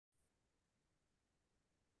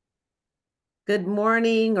Good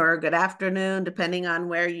morning or good afternoon, depending on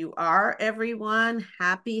where you are, everyone.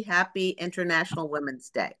 Happy International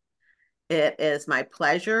Women's Day. It is my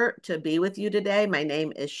pleasure to be with you today. My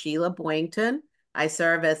name is Sheila Boynton. I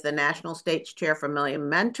serve as the National States Chair for Million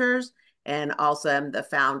Mentors and also am the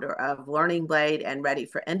founder of Learning Blade and Ready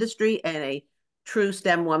for Industry and a true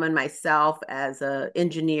STEM woman myself as an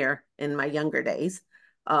engineer in my younger days.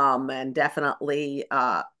 And definitely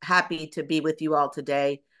happy to be with you all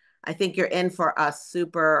today. I think you're in for a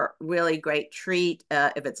super, really great treat.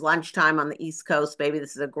 If it's lunchtime on the East Coast, maybe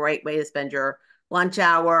this is a great way to spend your lunch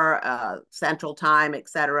hour, Central Time,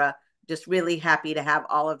 etc. Just really happy to have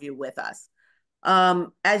all of you with us.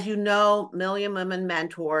 As you know, Million Women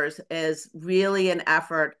Mentors is really an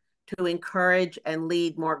effort to encourage and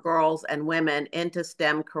lead more girls and women into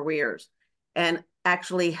STEM careers and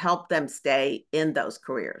actually help them stay in those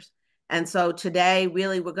careers. And so today,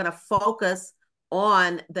 really, we're going to focus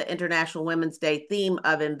on the International Women's Day theme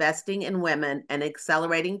of investing in women and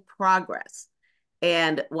accelerating progress.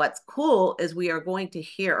 And what's cool is we are going to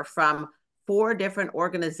hear from four different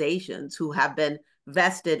organizations who have been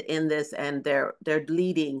vested in this and they're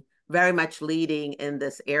leading, very much leading in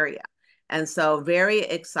this area. And so very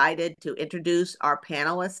excited to introduce our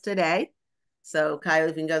panelists today. So Kylie,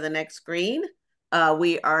 if you can go to the next screen.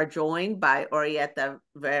 We are joined by Orietta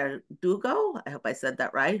Verdugo. I hope I said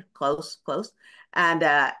that right. Close, close. And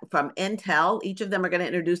from Intel, each of them are going to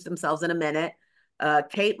introduce themselves in a minute.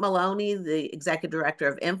 Kate Maloney, the executive director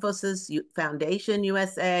of Infosys Foundation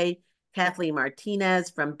USA, Kathleen Martinez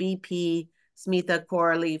from BP, Smitha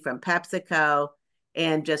Corley from PepsiCo,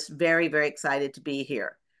 and just very, very excited to be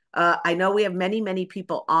here. I know we have many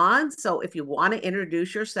people on, so if you want to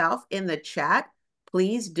introduce yourself in the chat,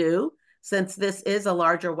 please do. Since this is a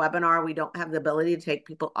larger webinar, we don't have the ability to take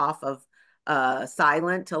people off of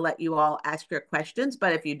silent to let you all ask your questions.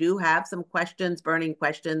 But if you do have some questions, burning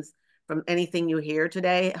questions from anything you hear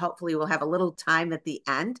today, hopefully we'll have a little time at the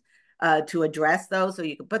end to address those. So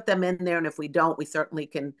you can put them in there. And if we don't, we certainly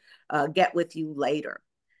can get with you later.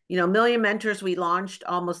 You know, Million Mentors, we launched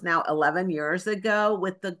almost now 11 years ago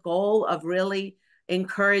with the goal of really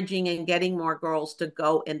encouraging and getting more girls to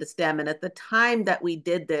go into STEM. And at the time that we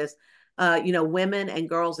did this, you know, women and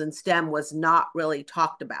girls in STEM was not really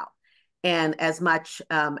talked about and as much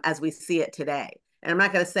as we see it today. And I'm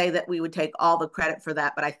not going to say that we would take all the credit for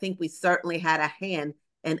that, but I think we certainly had a hand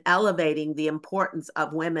in elevating the importance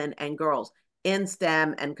of women and girls in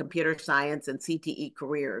STEM and computer science and CTE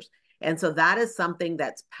careers. And so that is something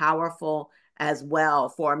that's powerful as well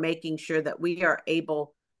for making sure that we are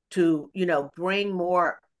able to, you know, bring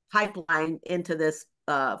more pipeline into this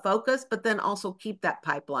focus, but then also keep that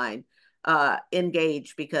pipeline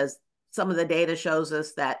engaged because some of the data shows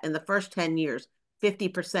us that in the first 10 years,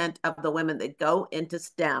 50% of the women that go into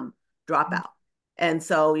STEM drop out. And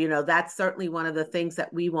so, you know, that's certainly one of the things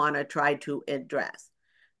that we want to try to address.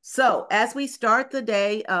 So as we start the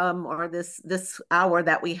day or this hour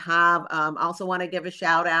that we have, also want to give a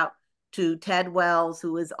shout out to Ted Wells,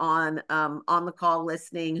 who is on the call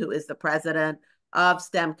listening, who is the president of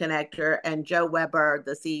STEM Connector, and Joe Weber,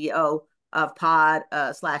 the CEO of Pod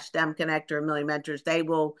slash STEM Connector, Million Mentors.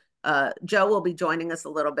 Joe will be joining us a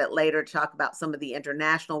little bit later to talk about some of the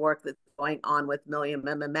international work that's going on with Million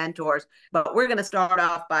Women Mentors. But we're going to start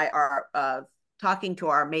off by our talking to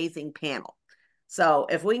our amazing panel. So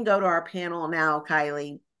if we can go to our panel now,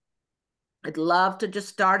 Kylie, I'd love to just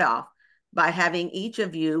start off by having each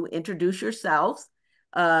of you introduce yourselves,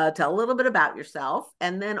 tell a little bit about yourself,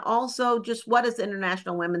 and then also just what does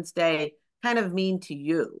International Women's Day kind of mean to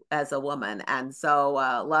you as a woman? And so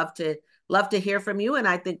love to hear from you. And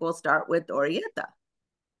I think we'll start with Orietta.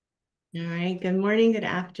 All right. Good morning. Good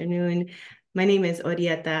afternoon. My name is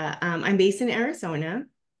Orietta. I'm based in Arizona.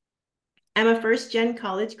 I'm a first-gen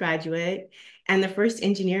college graduate and the first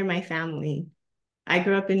engineer in my family. I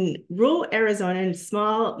grew up in rural Arizona in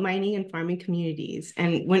small mining and farming communities.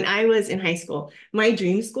 And when I was in high school, my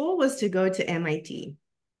dream school was to go to MIT.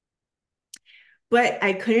 But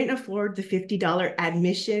I couldn't afford the $50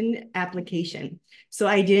 admission application, so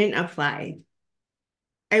I didn't apply.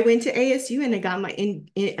 I went to ASU and I got my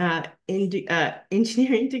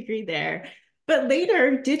engineering degree there, but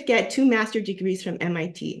later did get 2 master's degrees from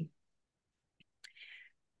MIT.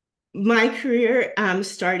 My career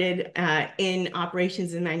started in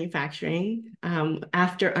operations and manufacturing.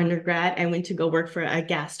 After undergrad, I went to go work for a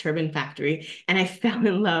gas turbine factory, and I fell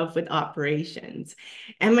in love with operations.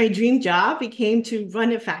 And my dream job became to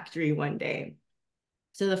run a factory one day.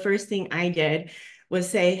 So the first thing I did was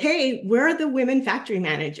say, hey, where are the women factory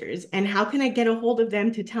managers? And how can I get a hold of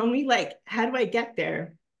them to tell me, like, how do I get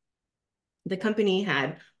there? The company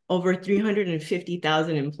had over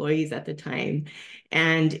 350,000 employees at the time.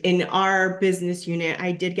 And in our business unit,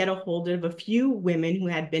 I did get a hold of a few women who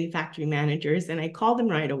had been factory managers, and I called them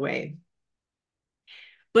right away.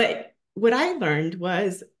 But what I learned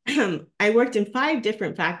was I worked in 5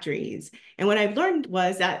 different factories. And what I learned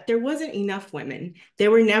was that there wasn't enough women. They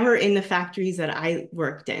were never in the factories that I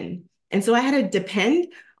worked in. And so I had to depend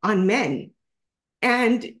on men.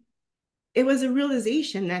 And it was a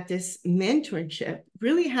realization that this mentorship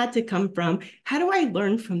really had to come from, how do I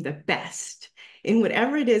learn from the best in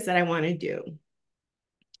whatever it is that I want to do?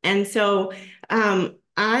 And so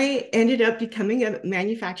I ended up becoming a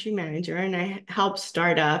manufacturing manager, and I helped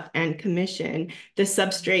start up and commission the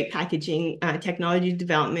substrate packaging technology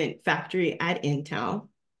development factory at Intel.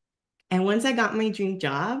 And once I got my dream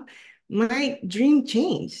job, my dream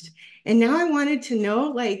changed. And now I wanted to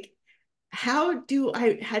know, like, how do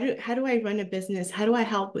I run a business? How do I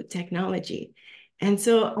help with technology? And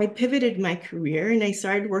so I pivoted my career and I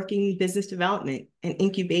started working business development and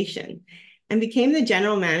incubation and became the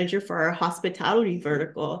general manager for our hospitality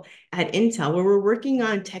vertical at Intel, where we're working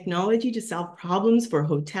on technology to solve problems for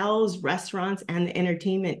hotels, restaurants, and the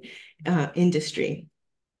entertainment industry.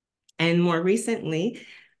 And more recently,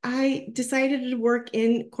 I decided to work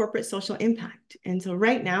in corporate social impact. And so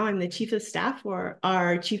right now I'm the chief of staff for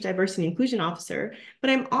our chief diversity and inclusion officer, but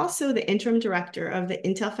I'm also the interim director of the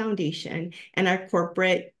Intel Foundation and our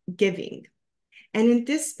corporate giving. And in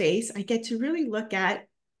this space, I get to really look at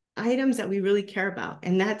items that we really care about.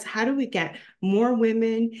 And that's, how do we get more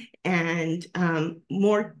women and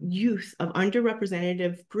more youth of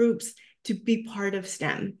underrepresented groups to be part of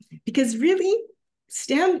STEM? Because really,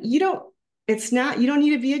 STEM, you don't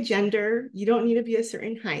need to be a gender, you don't need to be a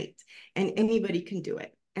certain height, and anybody can do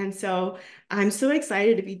it. And so I'm so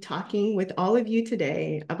excited to be talking with all of you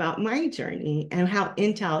today about my journey and how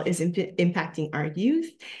Intel is impacting our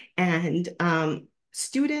youth and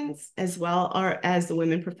students, as well as the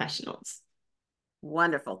women professionals.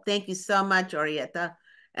 Wonderful. Thank you so much, Orietta.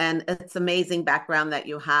 And it's amazing background that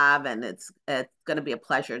you have, and it's going to be a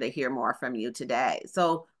pleasure to hear more from you today.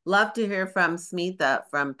 So love to hear from Smita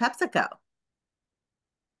from PepsiCo.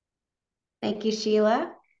 Thank you,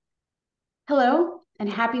 Sheila. Hello, and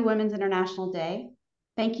happy Women's International Day.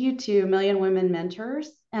 Thank you to Million Women Mentors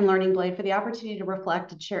and Learning Blade for the opportunity to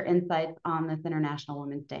reflect and share insights on this International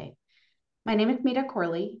Women's Day. My name is Mita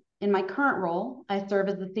Corley. In my current role, I serve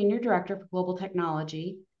as the Senior Director for Global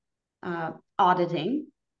Technology Auditing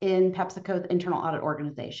in PepsiCo's internal audit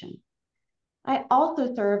organization. I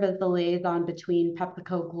also serve as the liaison between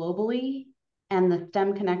PepsiCo globally and the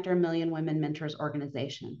STEM Connector Million Women Mentors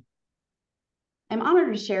organization. I'm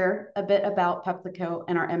honored to share a bit about PepsiCo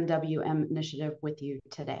and our MWM initiative with you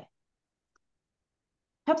today.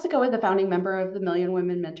 PepsiCo is a founding member of the Million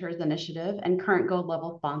Women Mentors Initiative and current gold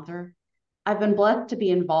level sponsor. I've been blessed to be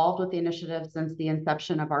involved with the initiative since the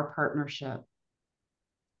inception of our partnership.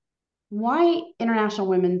 Why International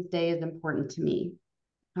Women's Day is important to me.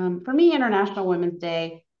 For me, International Women's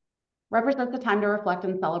Day represents a time to reflect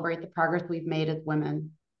and celebrate the progress we've made as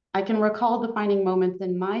women. I can recall defining moments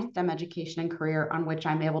in my STEM education and career on which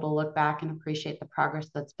I'm able to look back and appreciate the progress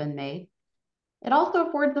that's been made. It also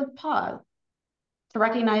affords us pause to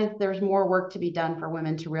recognize there's more work to be done for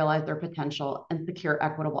women to realize their potential and secure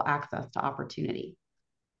equitable access to opportunity.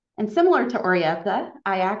 And similar to Orietta,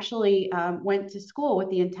 I actually went to school with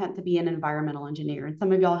the intent to be an environmental engineer. And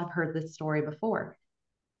some of y'all have heard this story before.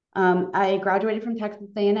 I graduated from Texas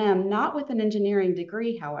A&M, not with an engineering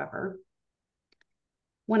degree, however.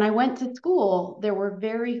 When I went to school, there were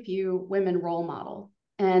very few women role models.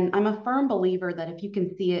 And I'm a firm believer that if you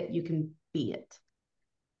can see it, you can be it.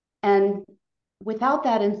 And without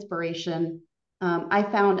that inspiration, I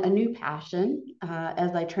found a new passion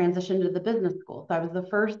as I transitioned to the business school. So I was the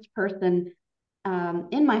first person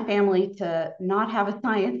in my family to not have a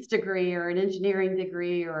science degree or an engineering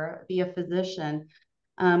degree or be a physician.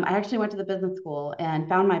 I actually went to the business school and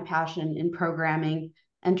found my passion in programming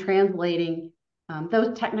and translating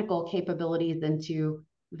those technical capabilities into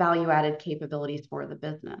value-added capabilities for the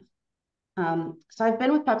business. So I've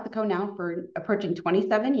been with PepsiCo now for approaching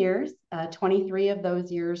 27 years. 23 of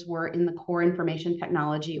those years were in the core information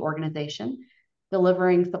technology organization,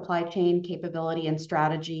 delivering supply chain capability and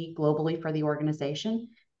strategy globally for the organization.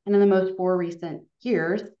 And in the most 4 recent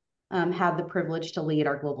years, had the privilege to lead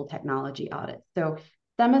our global technology audit. So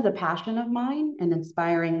STEM is a passion of mine, and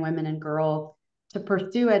inspiring women and girls to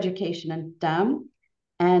pursue education in STEM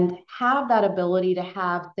and have that ability to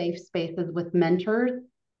have safe spaces with mentors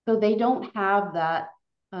so they don't have that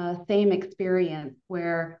same experience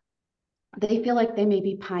where they feel like they may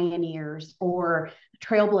be pioneers or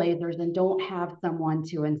trailblazers and don't have someone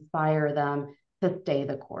to inspire them to stay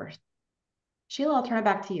the course. Sheila, I'll turn it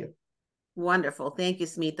back to you. Wonderful. Thank you,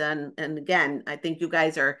 Smita. And again, I think you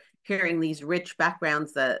guys are hearing these rich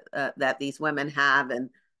backgrounds that these women have, and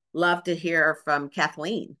love to hear from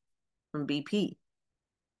Kathleen from BP.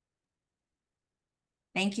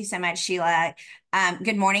 Thank you so much, Sheila.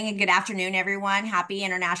 Good morning and good afternoon, everyone. Happy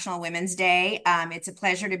International Women's Day. It's a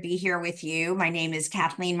pleasure to be here with you. My name is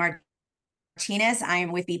Kathleen Martinez. I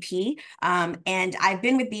am with BP, and I've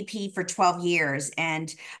been with BP for 12 years.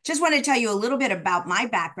 And just want to tell you a little bit about my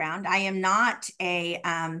background. I am not a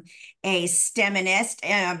STEMinist.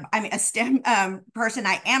 I'm a STEM person.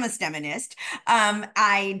 I am a STEMinist.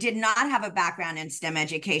 I did not have a background in STEM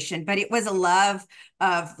education, but it was a love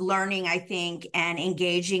of learning, I think, and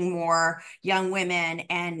engaging more young women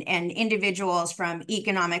and individuals from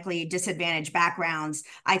economically disadvantaged backgrounds,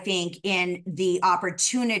 I think, in the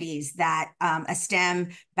opportunities that a STEM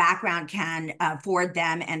background can afford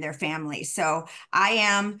them and their families. So I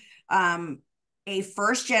am a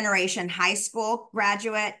first generation high school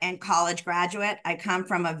graduate and college graduate. I come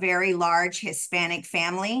from a very large Hispanic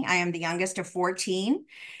family. I am the youngest of 14.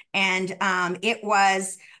 And it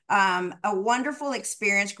was a wonderful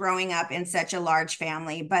experience growing up in such a large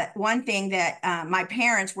family. But one thing that my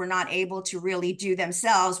parents were not able to really do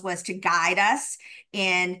themselves was to guide us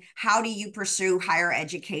in how do you pursue higher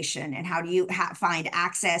education and how do you find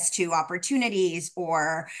access to opportunities,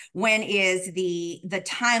 or when is the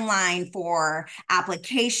timeline for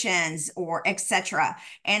applications, or etc.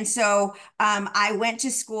 And so I went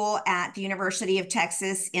to school at the University of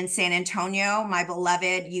Texas in San Antonio, my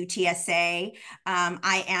beloved UTSA.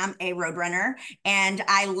 I am a Roadrunner, and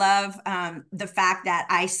I love the fact that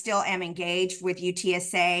I still am engaged with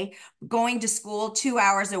UTSA. Going to school 2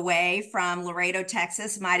 hours away from Laredo,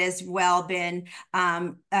 Texas, might as well been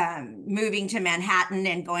moving to Manhattan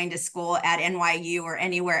and going to school at NYU or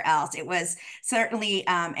anywhere else. It was certainly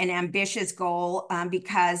an ambitious goal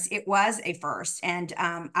because it was a first, and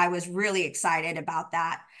I was really excited about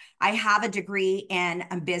that. I have a degree in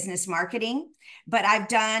business marketing, but I've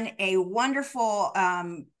done a wonderful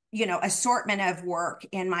assortment of work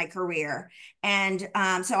in my career. And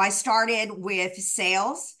so I started with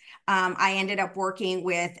sales. I ended up working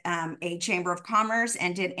with a chamber of commerce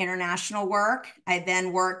and did international work. I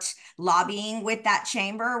then worked lobbying with that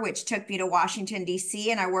chamber, which took me to Washington,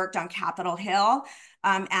 D.C., and I worked on Capitol Hill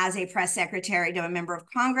as a press secretary to a member of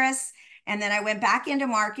Congress. And then I went back into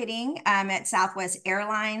marketing at Southwest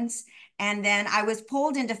Airlines. And then I was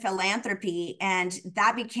pulled into philanthropy, and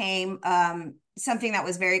that became something that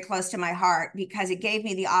was very close to my heart because it gave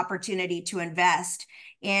me the opportunity to invest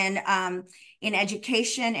in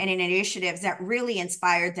education and in initiatives that really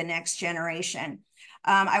inspired the next generation.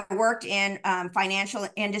 I worked in financial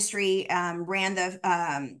industry, ran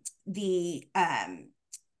the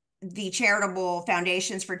charitable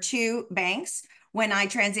foundations for 2 banks. When I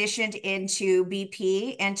transitioned into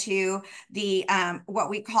BP, into the what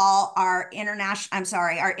we call our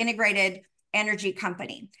integrated energy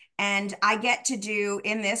company. And I get to do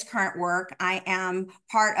in this current work, I am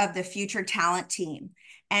part of the future talent team.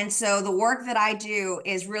 And so the work that I do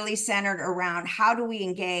is really centered around how do we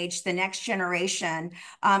engage the next generation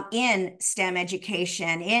in STEM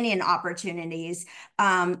education and in opportunities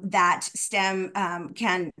that STEM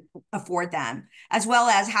can afford them, as well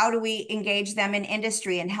as how do we engage them in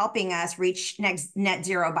industry and helping us reach net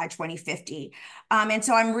zero by 2050. And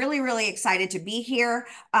so I'm really, really excited to be here.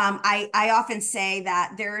 I often say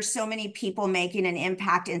that there are so many people making an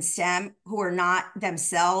impact in STEM who are not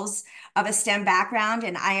themselves of a STEM background,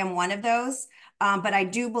 and I am one of those. But I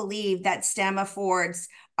do believe that STEM affords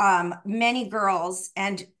many girls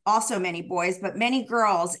and also many boys, but many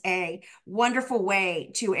girls a wonderful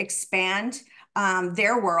way to expand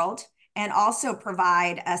their world and also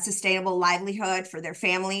provide a sustainable livelihood for their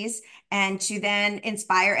families, and to then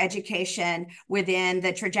inspire education within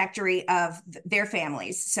the trajectory of their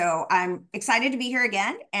families. So I'm excited to be here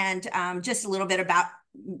again, and just a little bit about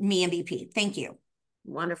me and BP. Thank you.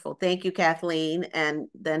 Wonderful. Thank you, Kathleen. And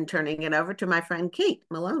then turning it over to my friend Kate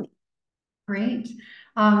Maloney. Great.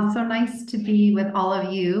 So nice to be with all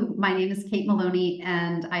of you. My name is Kate Maloney,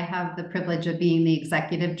 and I have the privilege of being the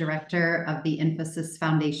executive director of the Infosys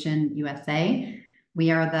Foundation USA. We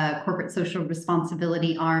are the corporate social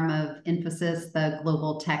responsibility arm of Infosys, the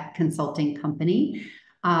global tech consulting company.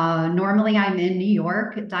 Normally I'm in New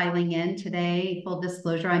York dialing in. Today, full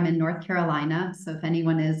disclosure, I'm in North Carolina. So if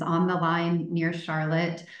anyone is on the line near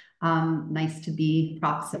Charlotte, nice to be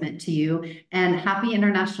proximate to you, and happy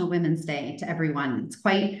International Women's Day to everyone. It's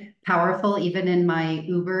quite powerful. Even in my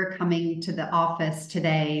Uber coming to the office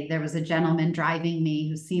today, there was a gentleman driving me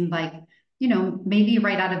who seemed like, you know, maybe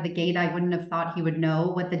right out of the gate, I wouldn't have thought he would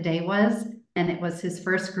know what the day was. And it was his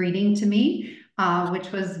first greeting to me,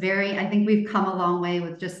 which was very, I think we've come a long way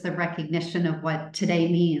with just the recognition of what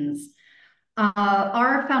today means.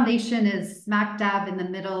 Our foundation is smack dab in the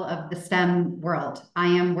middle of the STEM world. I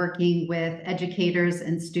am working with educators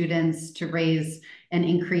and students to raise and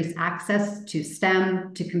increase access to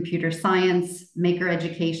STEM, to computer science, maker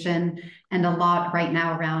education, and a lot right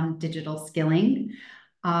now around digital skilling.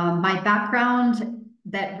 My background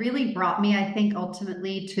that really brought me, I think,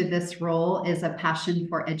 ultimately to this role is a passion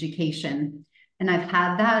for education. And I've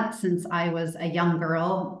had that since I was a young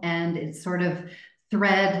girl, and it's sort of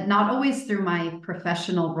thread, not always through my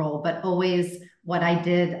professional role, but always what I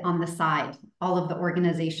did on the side, all of the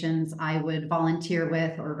organizations I would volunteer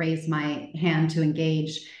with or raise my hand to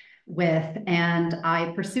engage with. And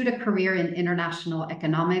I pursued a career in international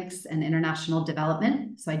economics and international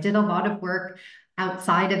development. So I did a lot of work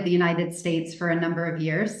outside of the United States for a number of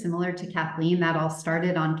years, similar to Kathleen. That all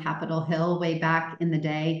started on Capitol Hill way back in the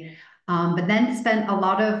day. But then spent a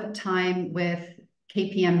lot of time with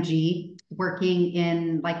KPMG, working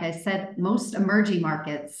in, like I said, most emerging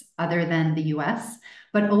markets other than the US,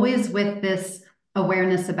 but always with this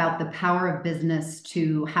awareness about the power of business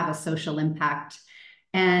to have a social impact.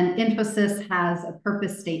 And Infosys has a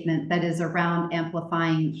purpose statement that is around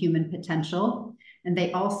amplifying human potential. And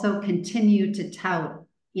they also continue to tout,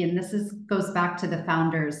 and goes back to the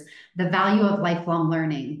founders, the value of lifelong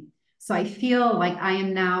learning. So I feel like I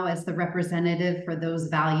am now, as the representative for those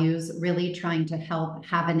values, really trying to help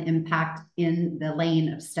have an impact in the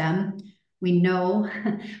lane of STEM. We know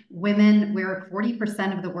women, we're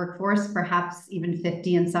 40% of the workforce, perhaps even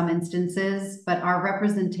 50 in some instances, but our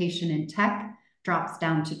representation in tech drops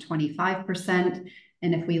down to 25%.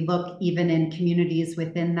 And if we look even in communities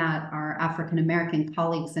within that, our African-American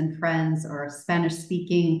colleagues and friends or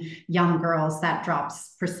Spanish-speaking young girls, that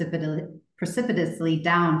drops precipitously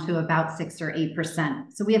down to about 6 or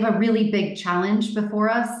 8%. So we have a really big challenge before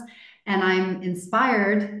us. And I'm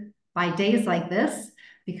inspired by days like this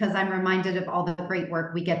because I'm reminded of all the great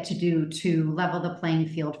work we get to do to level the playing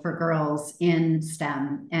field for girls in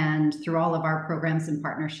STEM. And through all of our programs and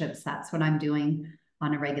partnerships, that's what I'm doing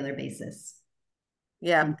on a regular basis.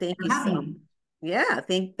 Yeah, And thank for you so. having me. Yeah,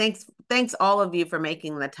 thanks all of you for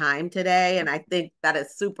making the time today. And I think that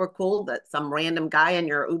is super cool that some random guy in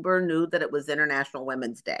your Uber knew that it was International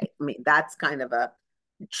Women's Day. I mean, that's kind of a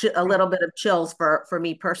little bit of chills for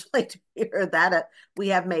me personally to hear that we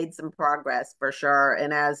have made some progress for sure.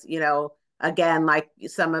 And as you know, again, like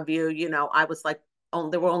some of you, you know, I was like, oh,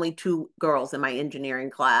 there were only two girls in my engineering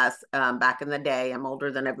class back in the day. I'm older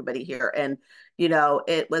than everybody here, and you know,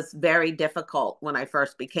 it was very difficult when I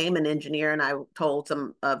first became an engineer. And I told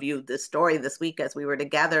some of you this story this week as we were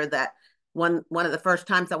together that one of the first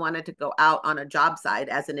times I wanted to go out on a job site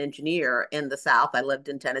as an engineer in the South, I lived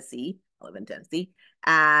in Tennessee. I live in Tennessee.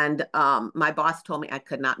 And my boss told me I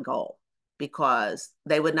could not go because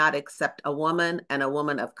they would not accept a woman and a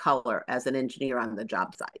woman of color as an engineer on the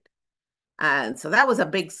job site. And so that was a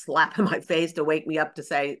big slap in my face to wake me up to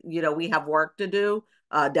say, you know, we have work to do.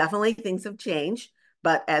 Definitely things have changed.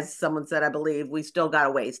 But as someone said, I believe we still got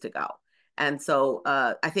a ways to go. And so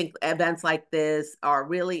I think events like this are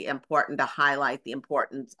really important to highlight the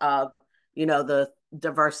importance of, you know, the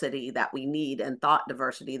diversity that we need and thought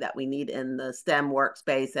diversity that we need in the STEM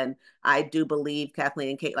workspace. And I do believe, Kathleen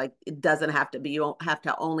and Kate, like it doesn't have to be, you don't have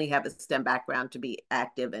to only have a STEM background to be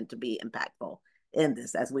active and to be impactful in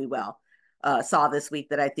this, as we will. Saw this week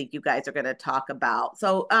that I think you guys are going to talk about.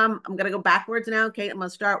 So I'm going to go backwards now. Kate, I'm going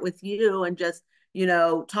to start with you and just, you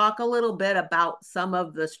know, talk a little bit about some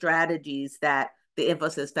of the strategies that the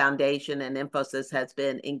Infosys Foundation and Infosys has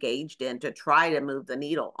been engaged in to try to move the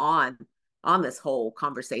needle on this whole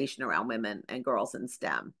conversation around women and girls in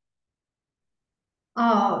STEM.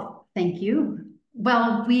 Oh, thank you.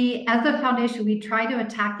 Well, we, as a foundation, we try to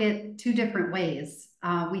attack it two different ways.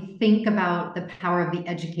 We think about the power of the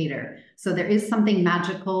educator. So there is something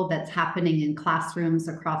magical that's happening in classrooms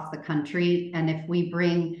across the country. And if we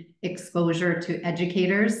bring exposure to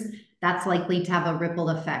educators, that's likely to have a ripple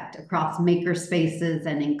effect across maker spaces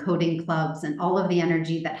and in coding clubs and all of the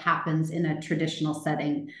energy that happens in a traditional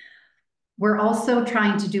setting. We're also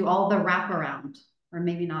trying to do all the wraparound, or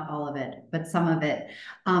maybe not all of it, but some of it,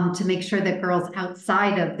 to make sure that girls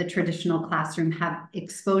outside of the traditional classroom have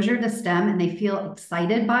exposure to STEM and they feel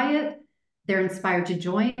excited by it. They're inspired to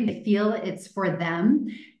join, they feel it's for them.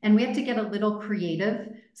 And we have to get a little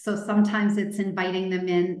creative. So sometimes it's inviting them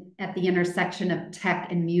in at the intersection of tech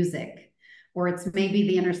and music. or it's maybe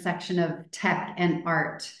the intersection of tech and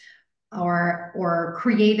art, or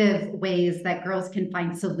creative ways that girls can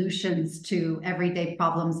find solutions to everyday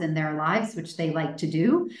problems in their lives, which they like to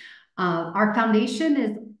do. Our foundation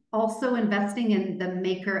is also investing in the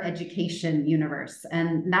maker education universe,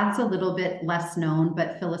 and that's a little bit less known,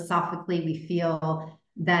 but philosophically we feel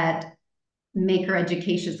that maker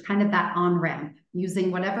education is kind of that on-ramp,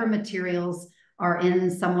 using whatever materials are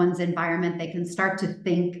in someone's environment. They can start to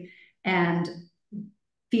think and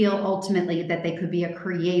feel ultimately that they could be a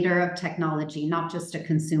creator of technology, not just a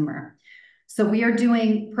consumer. So we are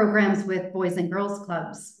doing programs with Boys and Girls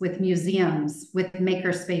Clubs, with museums, with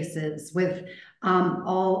maker spaces, with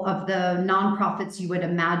all of the nonprofits you would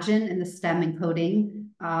imagine in the STEM and coding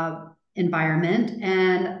environment.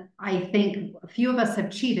 And I think a few of us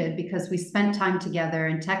have cheated because we spent time together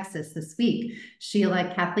in Texas this week,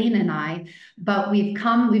 Sheila, Kathleen, and I, but we've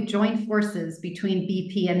joined forces between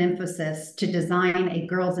BP and Infosys to design a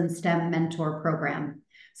Girls in STEM mentor program.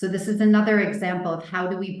 So this is another example of how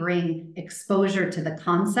do we bring exposure to the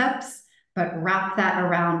concepts, but wrap that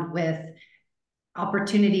around with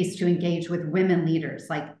opportunities to engage with women leaders,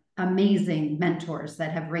 like amazing mentors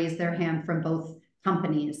that have raised their hand from both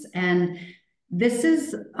companies. And this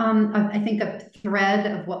is, I think, a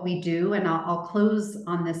thread of what we do. And I'll close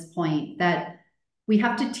on this point that we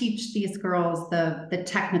have to teach these girls the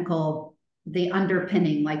technical, the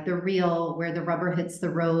underpinning, like the real, where the rubber hits the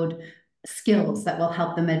road skills that will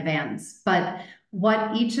help them advance. But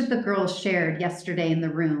what each of the girls shared yesterday in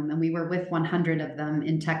the room, and we were with 100 of them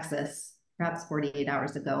in Texas, perhaps 48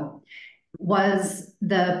 hours ago, was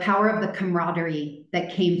the power of the camaraderie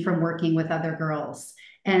that came from working with other girls.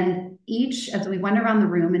 And each, as we went around the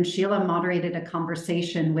room and Sheila moderated a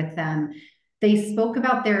conversation with them, they spoke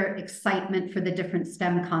about their excitement for the different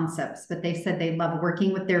STEM concepts, but they said they love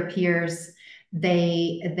working with their peers.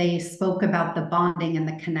 They spoke about the bonding and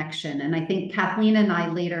the connection. And I think Kathleen and I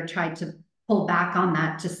later tried to pull back on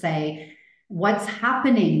that to say, what's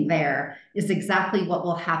happening there is exactly what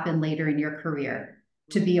will happen later in your career.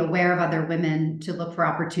 To be aware of other women, to look for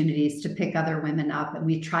opportunities, to pick other women up. And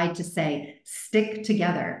we tried to say, stick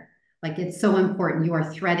together. Like, it's so important. You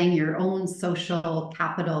are threading your own social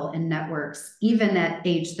capital and networks, even at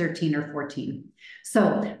age 13 or 14.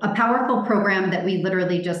 So a powerful program that we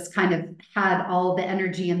literally just kind of had all the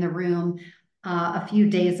energy in the room a few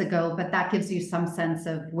days ago, but that gives you some sense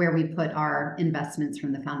of where we put our investments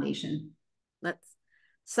from the foundation. That's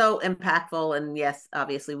so impactful. And yes,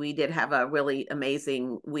 obviously we did have a really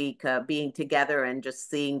amazing week being together and just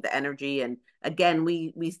seeing the energy. And again,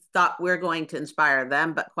 we thought we're going to inspire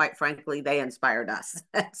them, but quite frankly, they inspired us.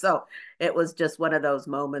 So it was just one of those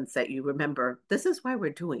moments that you remember, this is why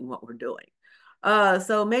we're doing what we're doing.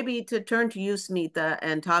 So maybe to turn to you, Smita,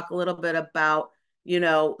 and talk a little bit about,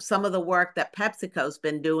 some of the work that PepsiCo's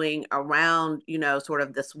been doing around, sort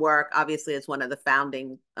of this work. Obviously, as one of the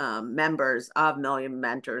founding members of Million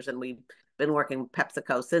Mentors, and we've been working with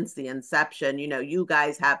PepsiCo since the inception. You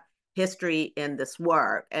guys have history in this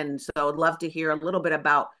work. And so I'd love to hear a little bit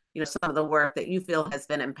about, some of the work that you feel has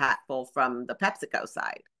been impactful from the PepsiCo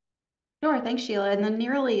side. Sure, thanks, Sheila. In the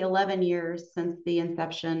nearly 11 years since the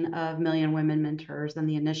inception of Million Women Mentors and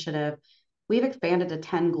the initiative, we've expanded to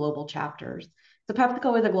 10 global chapters. So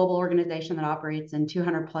PepsiCo is a global organization that operates in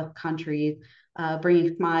 200 plus countries,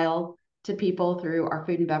 bringing smiles to people through our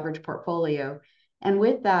food and beverage portfolio. And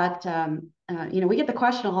with that, we get the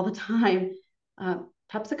question all the time,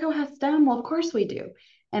 PepsiCo has STEM? Well, of course we do.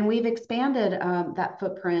 And we've expanded that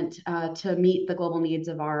footprint to meet the global needs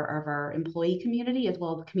of our employee community, as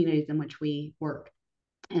well as the communities in which we work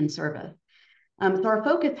and service. So our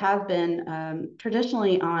focus has been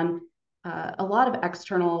traditionally on a lot of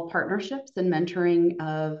external partnerships and mentoring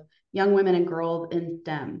of young women and girls in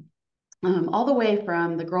STEM, all the way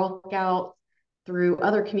from the Girl Scouts through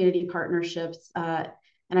other community partnerships.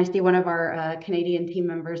 And I see one of our Canadian team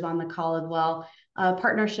members on the call as well.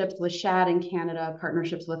 Partnerships with SHAD in Canada,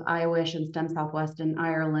 partnerships with IOISH and STEM Southwest in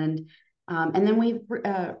Ireland. And then we've,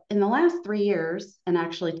 in the last 3 years, and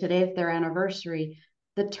actually today is their anniversary,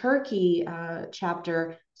 the Turkey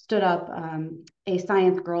chapter stood up a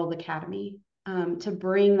Science Girls Academy to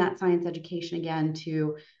bring that science education again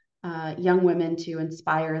to young women, to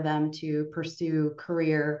inspire them to pursue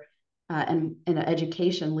career and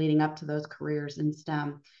education leading up to those careers in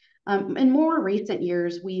STEM. In more recent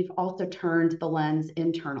years, we've also turned the lens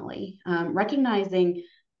internally, recognizing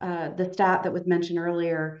the stat that was mentioned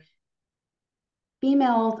earlier.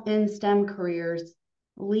 Females in STEM careers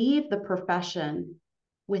leave the profession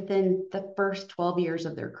within the first 12 years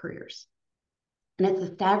of their careers. And it's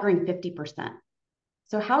a staggering 50%.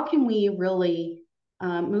 So how can we really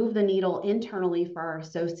move the needle internally for our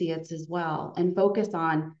associates as well, and focus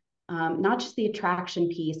on not just the attraction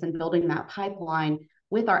piece and building that pipeline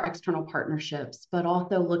with our external partnerships, but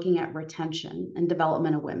also looking at retention and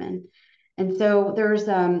development of women. And so there's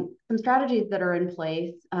some strategies that are in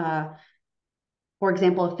place. For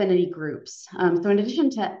example, affinity groups. So in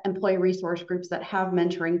addition to employee resource groups that have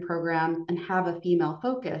mentoring programs and have a female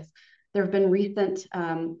focus, there have been recent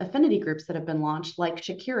affinity groups that have been launched, like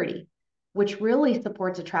Security, which really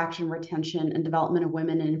supports attraction, retention, and development of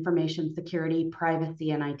women in information security,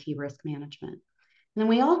 privacy, and IT risk management. And then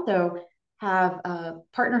we also have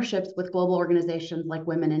partnerships with global organizations like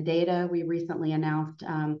Women in Data. We recently announced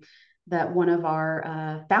that one of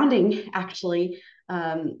our founding, actually,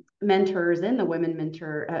 mentors in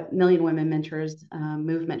the Million Women Mentors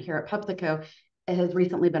movement here at PepsiCo has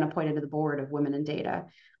recently been appointed to the board of Women in Data.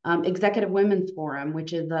 Executive Women's Forum,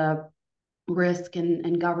 which is a risk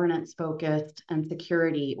and governance focused and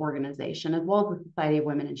security organization, as well as the Society of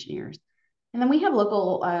Women Engineers. And then we have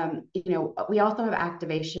local, we also have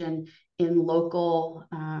activation in local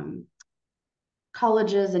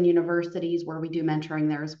colleges and universities where we do mentoring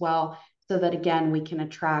there as well, so that, again, we can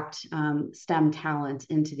attract STEM talent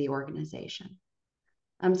into the organization.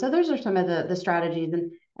 So those are some of the strategies.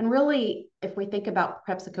 And really, if we think about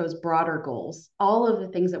PepsiCo's broader goals, all of the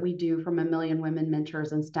things that we do from a Million Women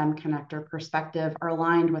Mentors and STEM Connector perspective are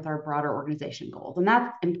aligned with our broader organization goals. And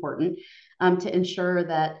that's important to ensure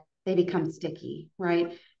that they become sticky,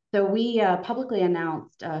 right? So we publicly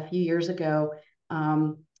announced a few years ago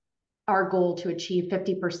our goal to achieve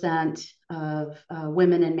 50% of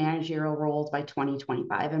women in managerial roles by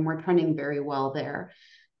 2025, and we're trending very well there.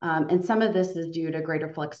 And some of this is due to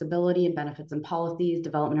greater flexibility in benefits and policies,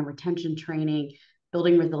 development and retention training,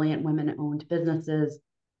 building resilient women-owned businesses,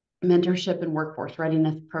 mentorship and workforce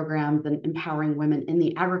readiness programs, and empowering women in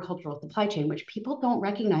the agricultural supply chain, which people don't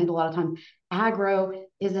recognize a lot of times. Agro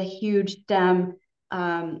is a huge STEM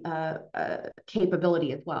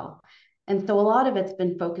capability as well. And so a lot of it's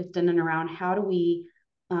been focused in and around how do we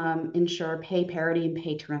ensure pay parity and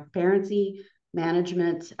pay transparency,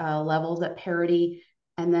 management levels at parity,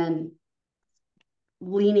 and then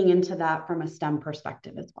leaning into that from a STEM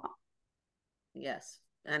perspective as well. Yes.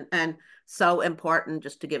 And so important,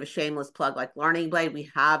 just to give a shameless plug, like Learning Blade,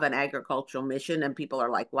 we have an agricultural mission, and people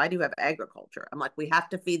are like, why do you have agriculture? I'm like, we have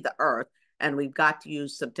to feed the earth, and we've got to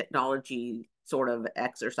use some technology sort of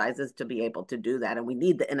exercises to be able to do that. And we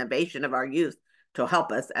need the innovation of our youth to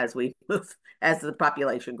help us as we move, as the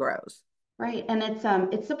population grows. Right. And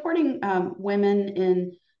it's supporting women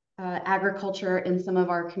in agriculture in some of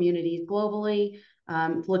our communities globally,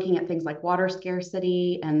 looking at things like water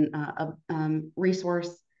scarcity and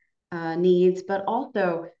resource needs, but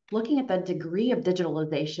also looking at the degree of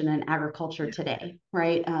digitalization in agriculture today,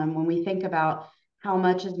 right? When we think about how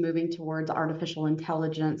much is moving towards artificial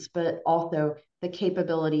intelligence, but also the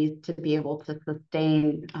capabilities to be able to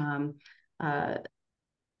sustain the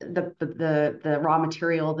raw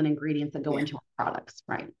materials and ingredients that go into our products,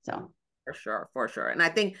 right? So For sure. And I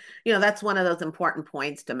think, that's one of those important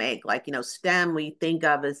points to make. Like, STEM, we think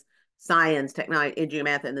of as science, technology, engineering,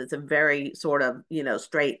 math, and it's a very sort of,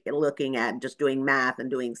 straight looking at just doing math and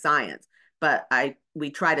doing science. But we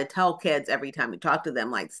try to tell kids every time we talk to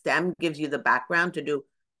them, like, STEM gives you the background to do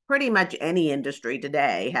pretty much any industry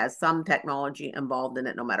today, has some technology involved in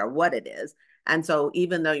it, no matter what it is. And so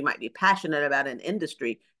even though you might be passionate about an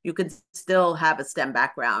industry, you can still have a STEM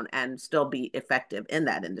background and still be effective in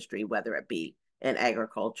that industry, whether it be in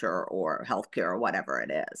agriculture or healthcare or whatever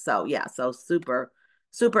it is. So yeah, so super,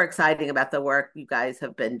 super exciting about the work you guys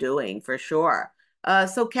have been doing for sure.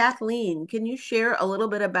 So Kathleen, can you share a little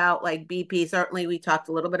bit about like BP? Certainly we talked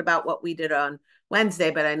a little bit about what we did on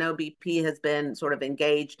Wednesday, but I know BP has been sort of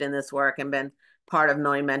engaged in this work and been part of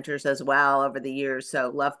Million Mentors as well over the years.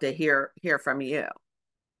 So love to hear from you.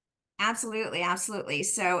 Absolutely, absolutely.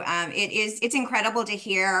 So it's incredible to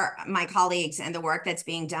hear my colleagues and the work that's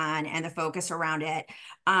being done and the focus around it.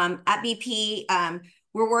 At BP,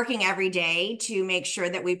 we're working every day to make sure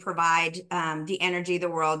that we provide the energy the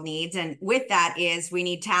world needs. And with that is we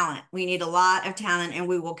need talent. We need a lot of talent, and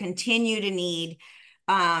we will continue to need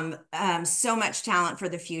so much talent for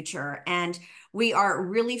the future. And we are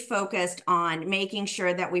really focused on making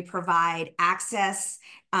sure that we provide access,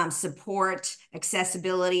 support,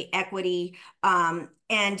 accessibility, equity, and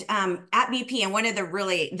at BP. And one of the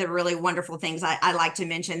really wonderful things I like to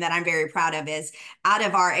mention that I'm very proud of is out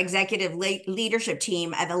of our executive leadership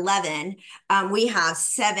team of 11, we have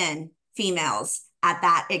 7 females at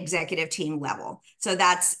that executive team level. So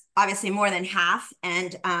that's obviously more than half,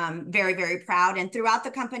 and very, very proud. And throughout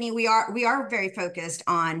the company, we are very focused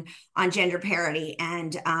on gender parity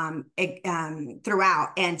and throughout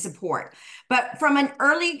and support. But from an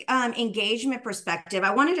early engagement perspective,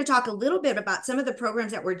 I wanted to talk a little bit about some of the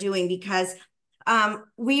programs that we're doing, because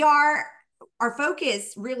our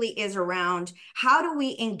focus really is around how do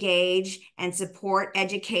we engage and support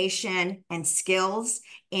education and skills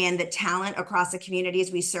and the talent across the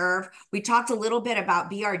communities we serve. We talked a little bit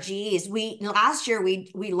about BRGs. Last year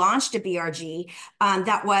we launched a BRG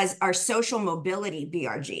that was our social mobility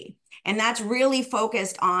BRG. And that's really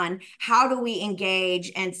focused on how do we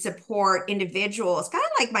engage and support individuals, kind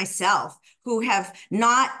of like myself, who have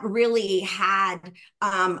not really had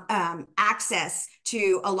access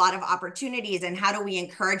to a lot of opportunities, and how do we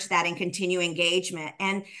encourage that and continue engagement.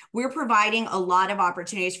 And we're providing a lot of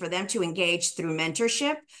opportunities for them to engage through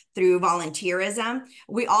mentorship, through volunteerism.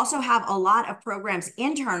 We also have a lot of programs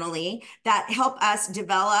internally that help us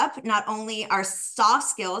develop not only our soft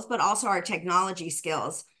skills, but also our technology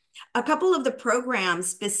skills. A couple of the programs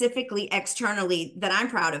specifically externally that I'm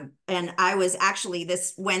proud of, and I was actually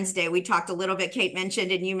this Wednesday, we talked a little bit, Kate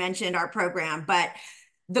mentioned, and you mentioned our program, but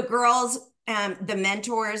the girls, the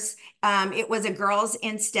mentors, it was a Girls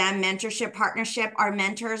in STEM mentorship partnership. Our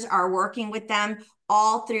mentors are working with them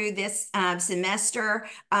all through this semester,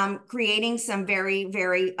 creating some very,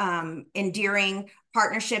 very endearing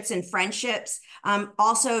partnerships and friendships,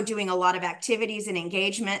 also doing a lot of activities and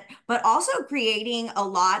engagement, but also creating a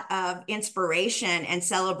lot of inspiration and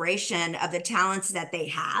celebration of the talents that they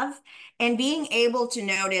have, and being able to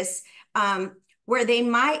notice where they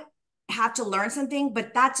might have to learn something,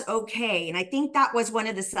 but that's okay. And I think that was one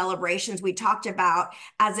of the celebrations we talked about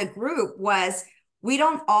as a group, was we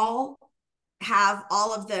don't all have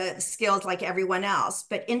all of the skills like everyone else,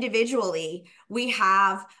 but individually we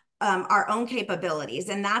have our own capabilities.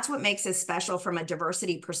 And that's what makes us special from a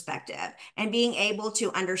diversity perspective, and being able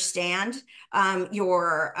to understand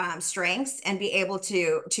your strengths and be able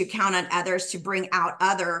to count on others to bring out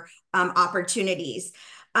other opportunities.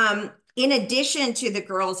 In addition to the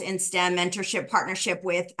Girls in STEM mentorship partnership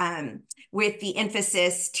with the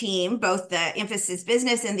Emphasis team, both the Emphasis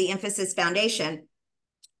Business and the Emphasis Foundation,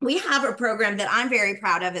 we have a program that I'm very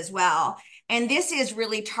proud of as well. And this is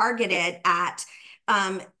really targeted at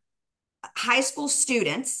high school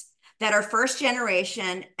students that are first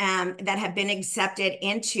generation that have been accepted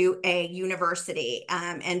into a university,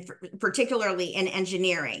 and particularly in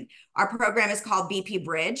engineering. Our program is called BP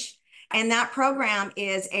Bridge. And that program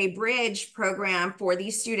is a bridge program for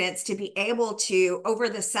these students to be able to, over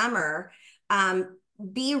the summer,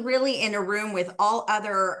 be really in a room with all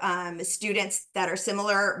other students that are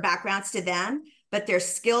similar backgrounds to them, but there's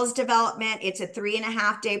skills development. It's a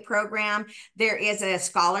 3.5-day program. There is a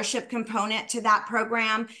scholarship component to that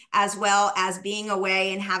program, as well as being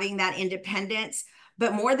away and having that independence.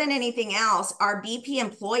 But more than anything else, our BP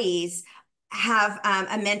employees have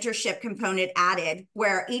a mentorship component added,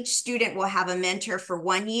 where each student will have a mentor for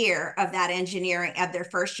 1 year of that engineering, of their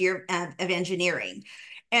first year of engineering.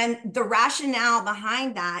 And the rationale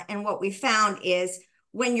behind that, and what we found, is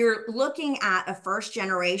when you're looking at a first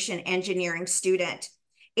generation engineering student,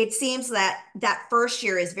 it seems that that first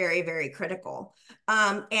year is very, very critical.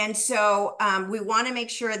 And so we want to make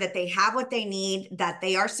sure that they have what they need, that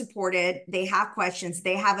they are supported, they have questions,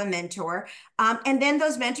 they have a mentor. And then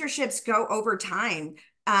those mentorships go over time.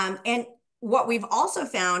 And what we've also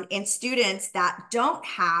found in students that don't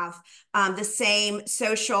have the same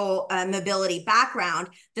social mobility background,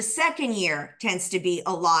 the second year tends to be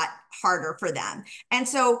a lot harder for them. And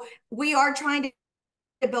so we are trying to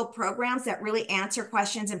build programs that really answer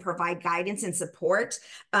questions and provide guidance and support.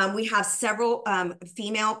 We have several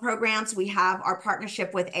female programs. We have our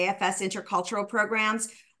partnership with AFS Intercultural Programs,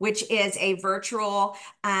 which is a virtual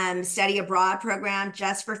study abroad program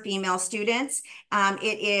just for female students.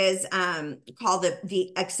 It is called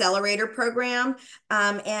the Accelerator Program.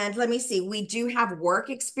 And let me see, we do have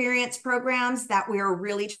work experience programs that we are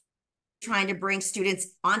really trying to bring students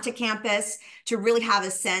onto campus to really have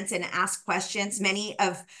a sense and ask questions. Many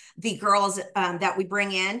of the girls that we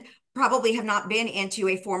bring in probably have not been into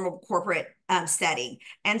a formal corporate setting.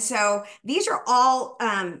 And so these are all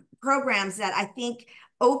programs that I think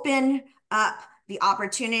open up the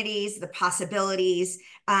opportunities, the possibilities.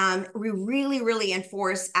 We really, really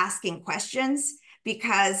enforce asking questions,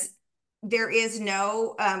 because there is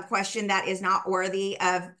no question that is not worthy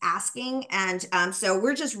of asking. And so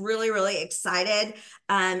we're just really, really excited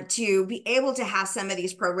to be able to have some of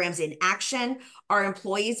these programs in action. Our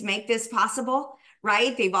employees make this possible,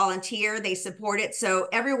 right? They volunteer, they support it. So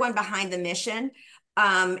everyone behind the mission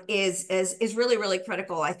is really, really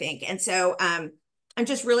critical, I think. And so I'm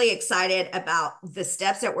just really excited about the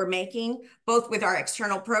steps that we're making, both with our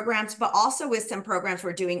external programs, but also with some programs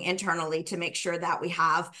we're doing internally to make sure that we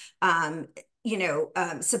have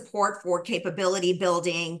support for capability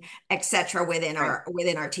building, et cetera, within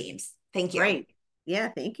Right. our teams. Thank you. Great. Yeah,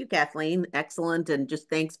 thank you, Kathleen. Excellent. And just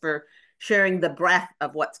thanks for sharing the breadth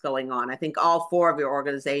of what's going on. I think all four of your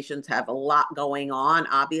organizations have a lot going on,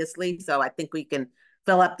 obviously. So I think we can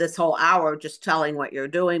fill up this whole hour just telling what you're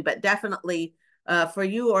doing. But definitely for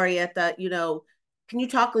you, Orietta, can you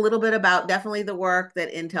talk a little bit about definitely the work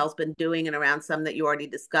that Intel's been doing and around some that you already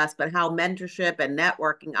discussed, but how mentorship and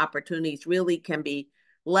networking opportunities really can be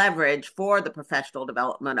leverage for the professional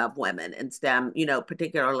development of women in STEM,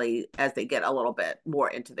 particularly as they get a little bit more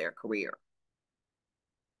into their career.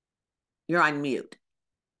 You're on mute.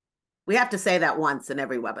 We have to say that once in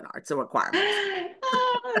every webinar. It's a requirement.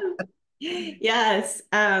 Yes.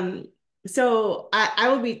 So I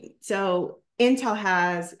will be, so Intel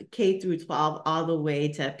has K through 12 all the way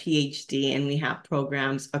to PhD, and we have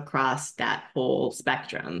programs across that whole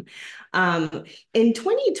spectrum. In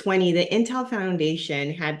 2020, the Intel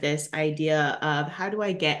Foundation had this idea of how do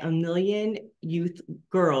I get 1 million youth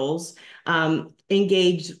girls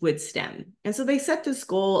engaged with STEM? And so they set this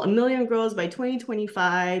goal, 1 million girls by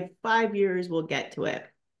 2025, 5 years, we'll get to it.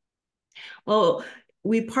 Well,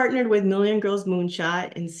 we partnered with Million Girls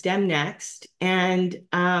Moonshot and STEM Next. And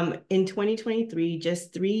in 2023,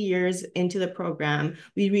 just 3 years into the program,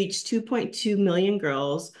 we reached 2.2 million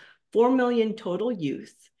girls, 4 million total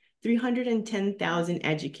youth, 310,000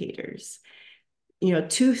 educators.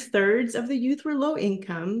 2/3 of the youth were low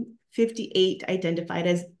income, 58 identified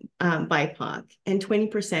as BIPOC, and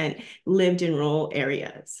 20% lived in rural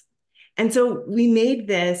areas. And so we made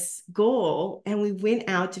this goal and we went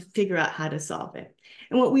out to figure out how to solve it.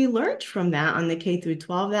 And what we learned from that on the K through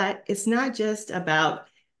 12, that it's not just about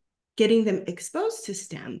getting them exposed to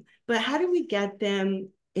STEM, but how do we get them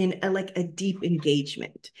in a deep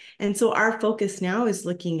engagement? And so our focus now is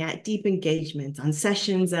looking at deep engagements on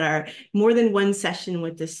sessions that are more than one session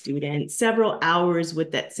with the student, several hours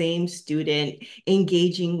with that same student,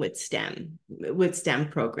 engaging with STEM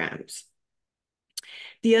programs.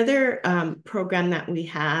 The other program that we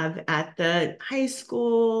have at the high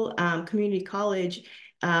school, community college,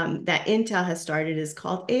 that Intel has started is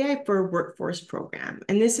called AI for Workforce Program.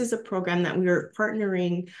 And this is a program that we are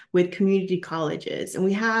partnering with community colleges. And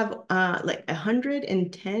we have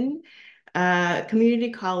 110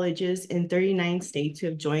 community colleges in 39 states who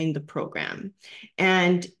have joined the program.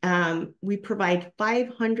 And we provide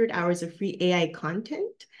 500 hours of free AI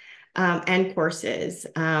content and courses,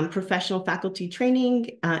 professional faculty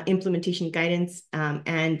training, implementation guidance,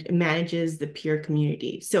 and manages the peer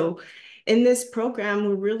community. So in this program,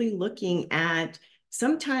 we're really looking at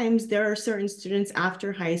sometimes there are certain students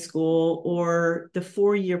after high school or the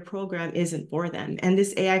 4-year program isn't for them. And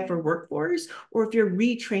this AI for Workforce, or if you're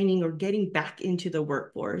retraining or getting back into the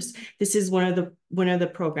workforce, this is one of the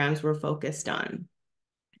programs we're focused on.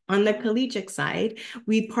 On the collegiate side,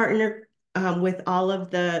 we partner with all of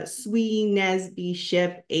the SWE, NSBE,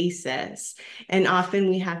 SHIP, ACES. And often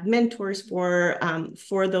we have mentors for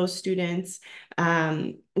those students.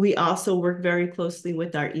 We also work very closely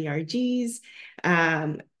with our ERGs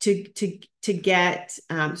to get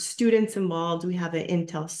students involved. We have an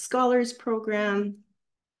Intel Scholars Program.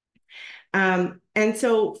 And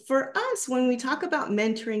so for us, when we talk about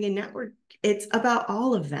mentoring and network, it's about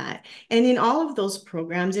all of that. And in all of those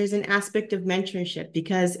programs, there's an aspect of mentorship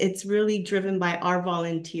because it's really driven by our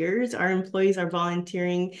volunteers. Our employees are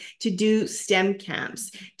volunteering to do STEM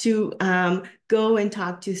camps, to go and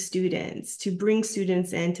talk to students, to bring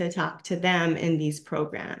students in to talk to them in these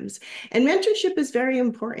programs. And mentorship is very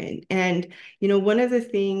important. And, one of the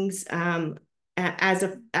things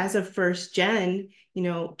as a first gen,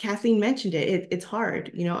 Kathleen mentioned it's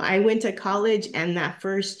hard. I went to college and that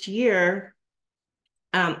first year,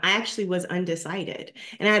 I actually was undecided.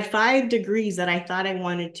 And I had 5 degrees that I thought I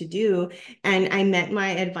wanted to do. And I met my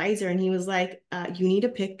advisor and he was like, you need to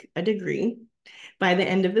pick a degree by the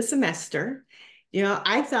end of the semester.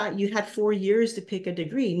 I thought you had 4 years to pick a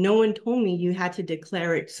degree. No one told me you had to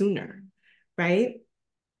declare it sooner, right?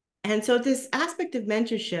 And so this aspect of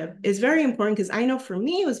mentorship is very important because I know for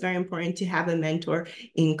me, it was very important to have a mentor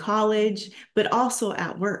in college, but also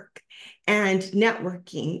at work and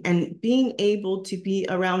networking and being able to be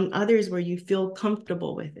around others where you feel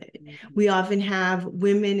comfortable with it. Mm-hmm. We often have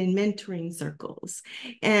women in mentoring circles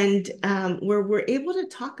and where we're able to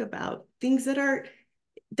talk about things that are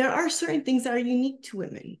there are certain things that are unique to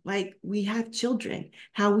women, like we have children,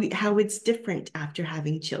 how it's different after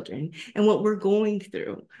having children and what we're going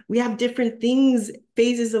through. We have different things,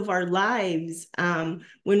 phases of our lives,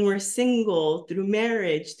 when we're single, through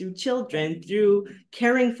marriage, through children, through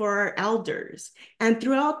caring for our elders. And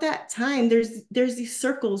throughout that time, there's these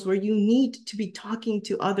circles where you need to be talking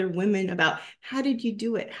to other women about how did you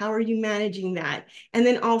do it? How are you managing that? And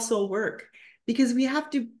then also work, because we have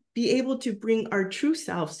to be able to bring our true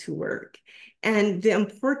selves to work. And the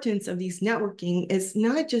importance of these networking is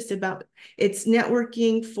not just about, it's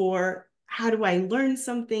networking for how do I learn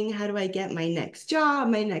something? How do I get my next job,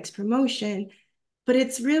 my next promotion? But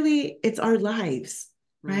it's really, it's our lives,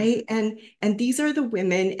 right? And these are the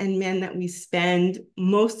women and men that we spend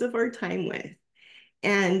most of our time with.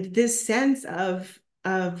 And this sense of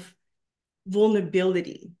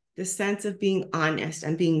vulnerability, the sense of being honest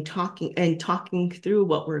and talking through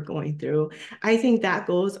what we're going through, I think that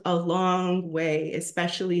goes a long way,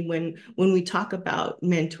 especially when we talk about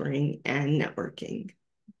mentoring and networking.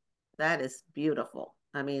 That is beautiful.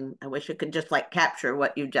 I mean, I wish it could just like capture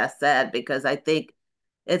what you just said, because I think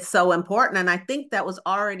it's so important. And I think that was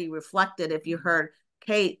already reflected if you heard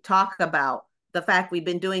Kate talk about the fact we've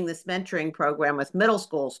been doing this mentoring program with middle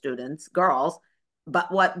school students, girls,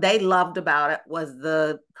 but what they loved about it was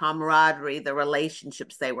the camaraderie, the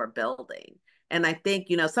relationships they were building. And I think,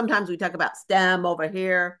 sometimes we talk about STEM over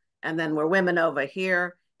here and then we're women over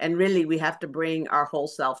here. And really, we have to bring our whole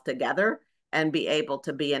self together and be able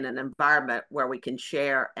to be in an environment where we can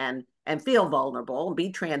share and feel vulnerable and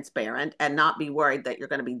be transparent and not be worried that you're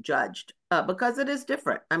going to be judged, because it is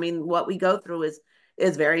different. I mean, what we go through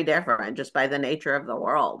is very different just by the nature of the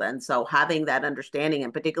world. And so having that understanding,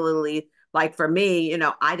 and particularly like for me,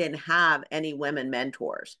 I didn't have any women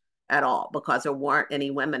mentors at all because there weren't any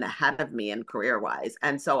women ahead of me in career wise.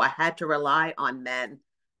 And so I had to rely on men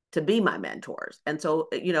to be my mentors. And so,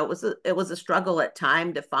 it was a struggle at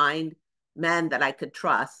time to find men that I could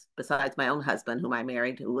trust besides my own husband, whom I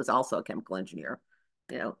married, who was also a chemical engineer.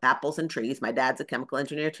 Apples and trees. My dad's a chemical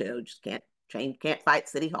engineer too. Just can't fight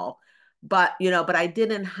City Hall. But I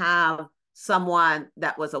didn't have someone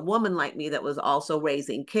that was a woman like me that was also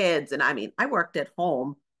raising kids. And I mean, I worked at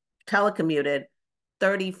home, telecommuted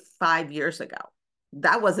 35 years ago.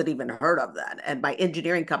 That wasn't even heard of then. And my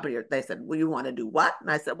engineering company, they said, well, you want to do what? And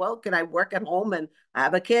I said, well, can I work at home? And I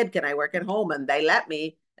have a kid. Can I work at home? And they let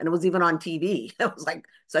me. And it was even on TV. It was like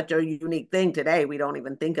such a unique thing today. We don't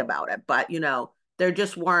even think about it. But, there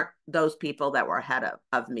just weren't those people that were ahead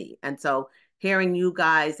of me. And so hearing you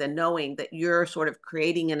guys and knowing that you're sort of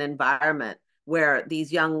creating an environment where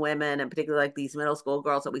these young women, and particularly like these middle school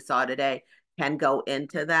girls that we saw today, can go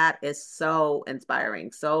into that is so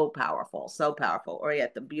inspiring, so powerful, so powerful.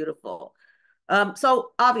 Orietta, beautiful.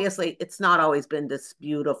 So obviously it's not always been this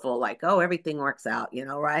beautiful, like, oh, everything works out,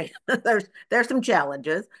 right? There's some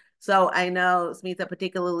challenges. So I know, Smitha,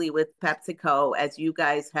 particularly with PepsiCo, as you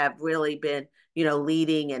guys have really been,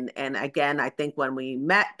 leading. And again, I think when we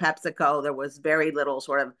met PepsiCo, there was very little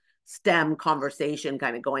sort of STEM conversation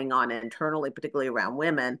kind of going on internally, particularly around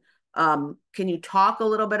women. Can you talk a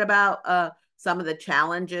little bit about some of the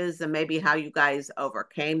challenges and maybe how you guys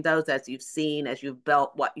overcame those as you've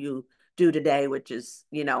built what you do today, which is,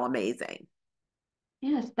 amazing.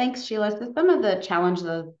 Yes, thanks, Sheila. So some of the challenges,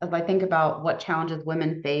 as I think about what challenges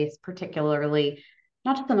women face, particularly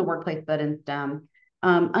not just in the workplace, but in STEM,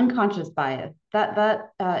 unconscious bias, that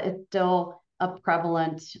is still a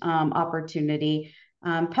prevalent opportunity.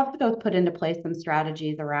 PepsiCo's put into place some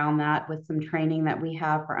strategies around that with some training that we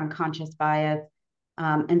have for unconscious bias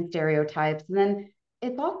and stereotypes. And then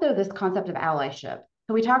it's also this concept of allyship.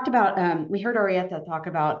 So we talked about, we heard Orietta talk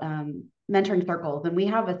about mentoring circles, and we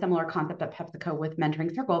have a similar concept at PepsiCo with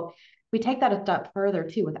mentoring circles. We take that a step further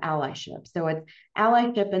too with allyship. So it's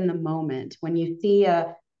allyship in the moment when you see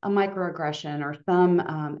a microaggression or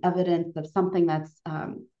some evidence of something that's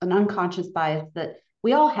an unconscious bias that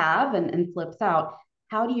we all have and slips out.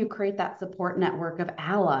 How do you create that support network of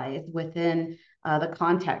allies within the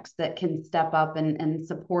context that can step up and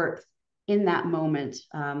support in that moment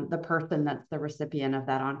the person that's the recipient of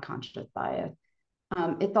that unconscious bias?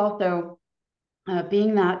 It's also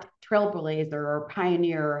being that trailblazer or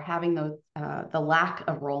pioneer, or having those the lack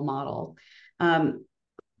of role models.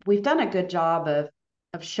 We've done a good job of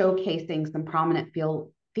showcasing some prominent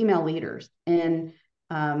female leaders in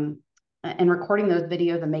and recording those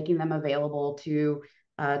videos and making them available to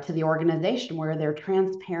the organization, where they're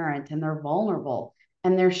transparent and they're vulnerable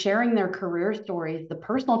and they're sharing their career stories, the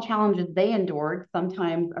personal challenges they endured,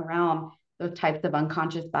 sometimes around those types of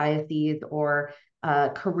unconscious biases or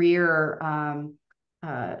career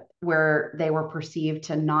where they were perceived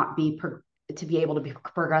to not be to be able to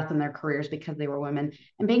progress in their careers because they were women,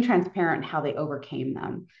 and being transparent in how they overcame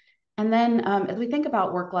them. And then as we think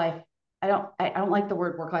about work life, I don't like the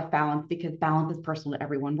word work life balance because balance is personal to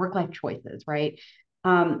everyone. Work life choices, right?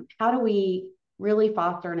 How do we really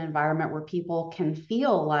foster an environment where people can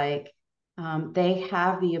feel like they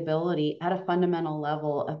have the ability at a fundamental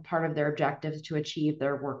level of part of their objectives to achieve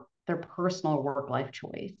their personal work life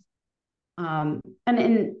choice? And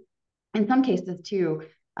in some cases too,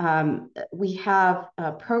 we have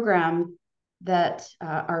programs that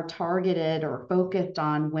are targeted or focused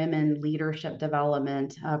on women leadership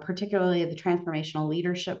development, particularly the Transformational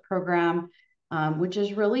Leadership Program, which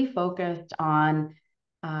is really focused on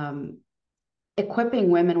equipping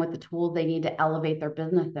women with the tools they need to elevate their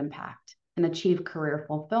business impact and achieve career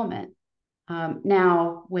fulfillment.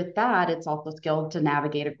 Now, with that, it's also skilled to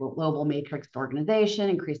navigate a global matrixed organization,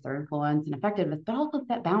 increase their influence and effectiveness, but also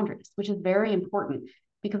set boundaries, which is very important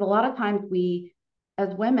because a lot of times we,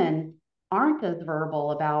 as women, aren't as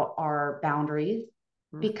verbal about our boundaries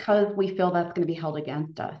because we feel that's going to be held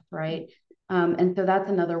against us, right? And so that's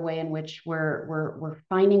another way in which we're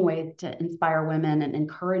finding ways to inspire women and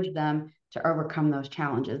encourage them to overcome those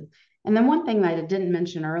challenges. And then one thing that I didn't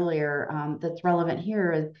mention earlier that's relevant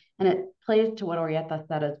here is, and it plays to what Orietta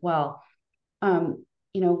said as well. I'm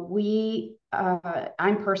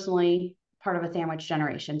personally part of a sandwich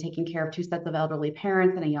generation, taking care of two sets of elderly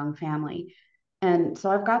parents and a young family. And so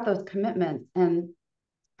I've got those commitments. And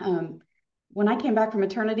when I came back from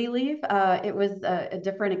maternity leave, it was a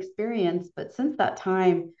different experience. But since that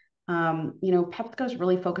time, PepsiCo's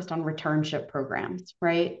really focused on returnship programs,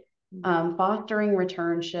 right? Fostering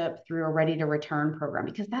returnship through a ready to return program,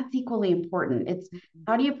 because that's equally important. It's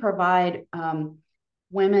how do you provide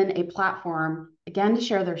women a platform, again, to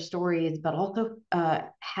share their stories, but also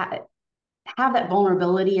have that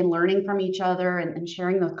vulnerability and learning from each other and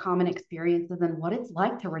sharing those common experiences and what it's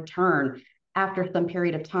like to return after some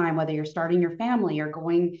period of time, whether you're starting your family or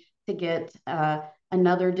going to get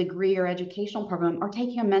another degree or educational program or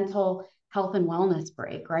taking a mental health and wellness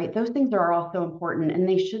break, right? Those things are also important, and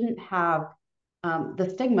they shouldn't have the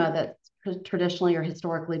stigma that's traditionally or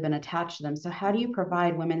historically been attached to them. So how do you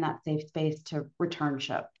provide women that safe space to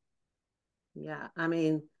returnship? Yeah, I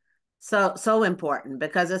mean, so important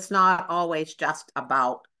because it's not always just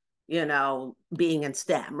about, being in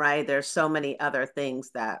STEM, right? There's so many other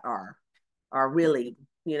things that are really,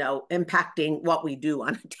 impacting what we do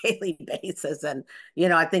on a daily basis. And,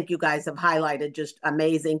 I think you guys have highlighted just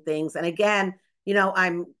amazing things. And again,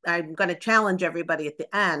 I'm going to challenge everybody at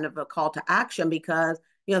the end of a call to action because,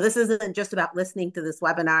 this isn't just about listening to this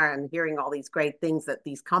webinar and hearing all these great things that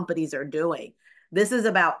these companies are doing. This is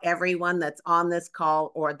about everyone that's on this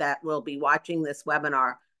call or that will be watching this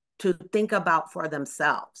webinar to think about for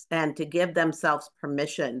themselves and to give themselves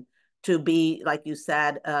permission to be, like you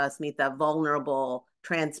said, Smita, vulnerable,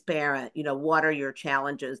 transparent. What are your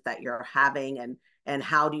challenges that you're having, and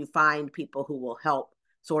how do you find people who will help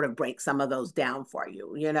sort of break some of those down for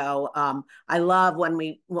you? I love when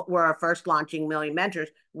we were first launching Million Mentors,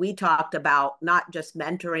 we talked about not just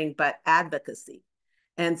mentoring, but advocacy.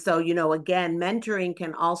 And so, again, mentoring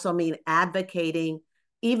can also mean advocating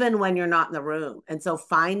even when you're not in the room. And so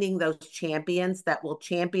finding those champions that will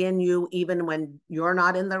champion you even when you're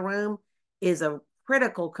not in the room is a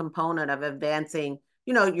critical component of advancing,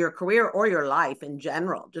 your career or your life in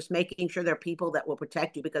general. Just making sure there are people that will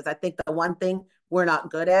protect you, because I think the one thing we're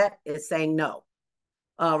not good at is saying no.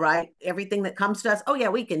 Right? Everything that comes to us, oh yeah,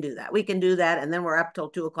 we can do that. We can do that. And then we're up till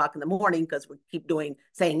 2 o'clock in the morning because we keep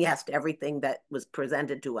saying yes to everything that was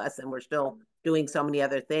presented to us. And we're still doing so many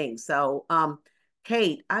other things. So,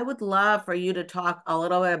 Kate, I would love for you to talk a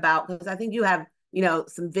little bit about, because I think you have,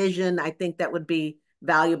 some vision. I think that would be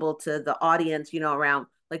valuable to the audience, around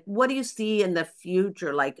like, what do you see in the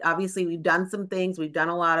future? Like, obviously we've done some things, we've done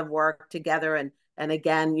a lot of work together. And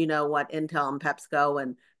again, what Intel and PepsiCo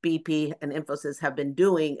and BP and Infosys have been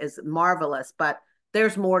doing is marvelous, but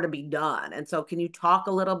there's more to be done. And so can you talk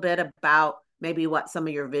a little bit about maybe what some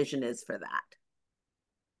of your vision is for that?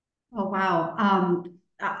 Oh, wow.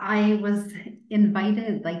 I was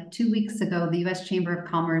invited like 2 weeks ago. The U.S. Chamber of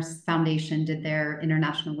Commerce Foundation did their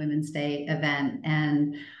International Women's Day event,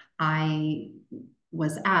 and I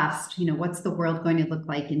was asked, what's the world going to look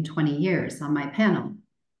like in 20 years on my panel?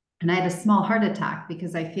 And I had a small heart attack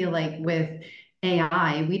because I feel like with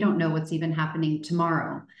AI, we don't know what's even happening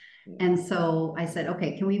tomorrow. And so I said,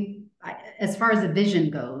 okay, as far as a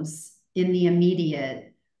vision goes, in the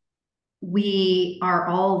immediate, we are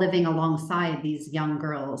all living alongside these young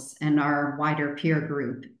girls and our wider peer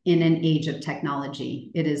group in an age of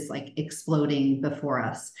technology. It is like exploding before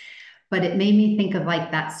us. But it made me think of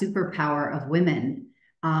like that superpower of women.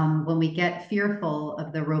 When we get fearful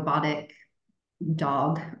of the robotic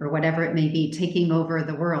dog or whatever it may be taking over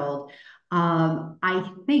the world,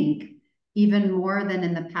 I think even more than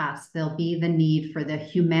in the past, there'll be the need for the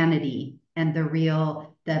humanity and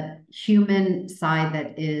the human side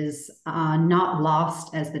that is not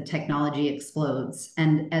lost as the technology explodes.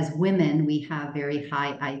 And as women, we have very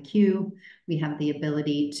high IQ. We have the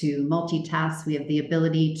ability to multitask. We have the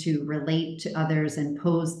ability to relate to others and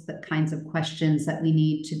pose the kinds of questions that we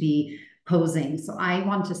need to be posing. So I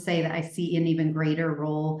want to say that I see an even greater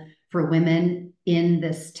role for women in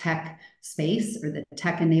this tech space or the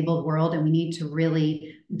tech enabled world. And we need to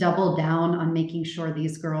really double down on making sure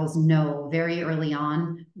these girls know very early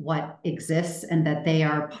on what exists and that they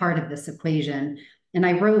are part of this equation. And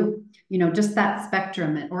I wrote, just that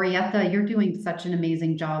spectrum. And Orietta, you're doing such an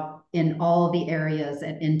amazing job in all the areas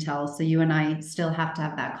at Intel. So you and I still have to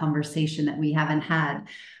have that conversation that we haven't had.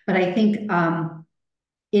 But I think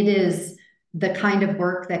it is the kind of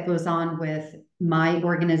work that goes on with my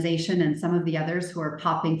organization and some of the others who are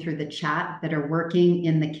popping through the chat that are working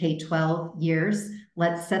in the K-12 years.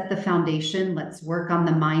 Let's set the foundation. Let's work on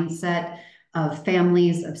the mindset of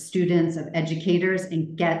families, of students, of educators,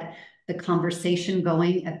 and get the conversation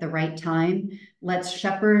going at the right time. Let's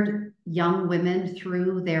shepherd young women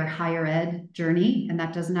through their higher ed journey. And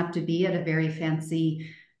that doesn't have to be at a very fancy,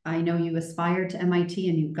 I know you aspired to MIT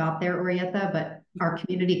and you got there, Orietta, but our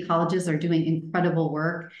community colleges are doing incredible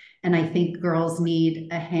work. And I think girls need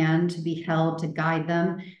a hand to be held to guide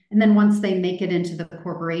them. And then once they make it into the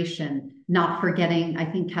corporation, not forgetting, I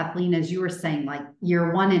think Kathleen, as you were saying, like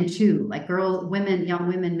year 1 and 2, like young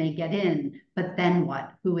women may get in, but then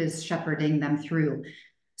what? Who is shepherding them through?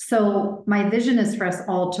 So my vision is for us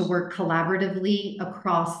all to work collaboratively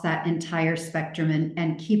across that entire spectrum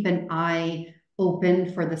and keep an eye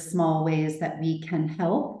open for the small ways that we can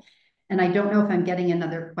help. And I don't know if I'm getting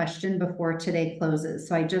another question before today closes.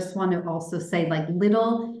 So I just want to also say like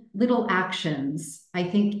little actions. I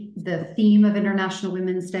think the theme of International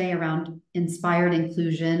Women's Day around inspired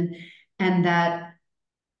inclusion, and that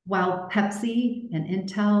while Pepsi and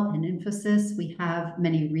Intel and Infosys, we have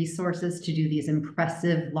many resources to do these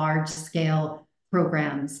impressive large scale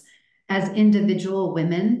programs. As individual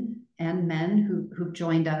women and men who've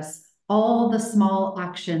joined us, all the small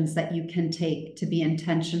actions that you can take to be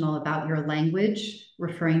intentional about your language,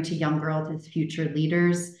 referring to young girls as future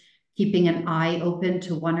leaders, keeping an eye open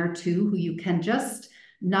to 1 or 2 who you can just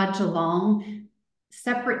nudge along,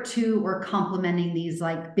 separate to or complementing these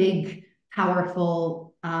like big,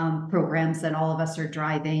 powerful programs that all of us are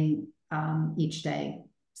driving each day.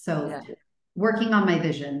 So yeah, working on my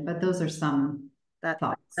vision, but those are some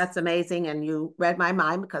thoughts. That's amazing. And you read my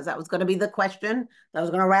mind because that was going to be the question that I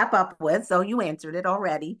was going to wrap up with. So you answered it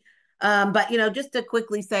already. But, just to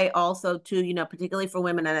quickly say also too, particularly for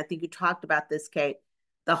women, and I think you talked about this, Kate,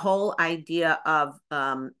 the whole idea of,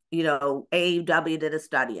 AUW did a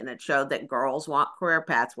study and it showed that girls want career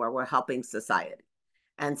paths where we're helping society.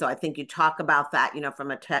 And so I think you talk about that,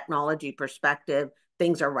 from a technology perspective,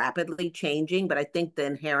 things are rapidly changing, but I think the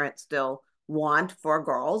inherent still want for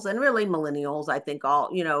girls and really millennials, I think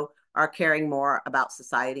all, are caring more about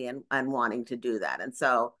society and wanting to do that. And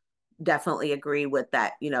so definitely agree with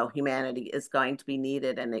that, humanity is going to be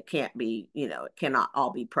needed and it can't be, it cannot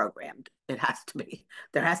all be programmed. There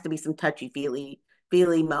has to be some touchy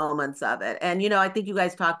feely moments of it. And, I think you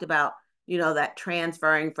guys talked about, that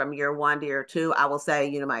transferring from year 1 to year 2. I will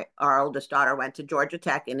say, our oldest daughter went to Georgia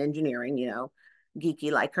Tech in engineering,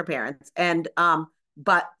 geeky like her parents. And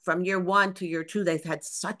but from year 1 to year 2, they've had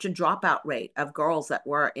such a dropout rate of girls that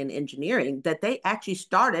were in engineering that they actually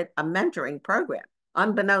started a mentoring program.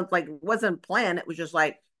 Unbeknownst, like it wasn't planned. It was just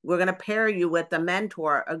like, we're going to pair you with a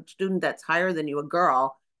mentor, a student that's higher than you, a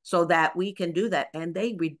girl, so that we can do that. And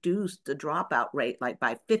they reduced the dropout rate like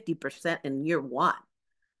by 50% in year 1.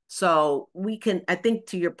 So we can, I think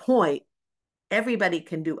to your point, everybody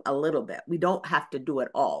can do a little bit. We don't have to do it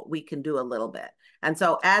all. We can do a little bit. And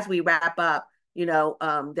so as we wrap up,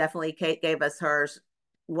 definitely Kate gave us hers,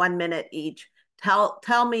 1 minute each.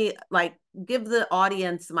 Tell me, like, give the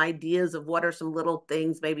audience some ideas of what are some little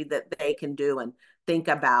things maybe that they can do and think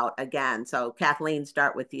about again. So Kathleen,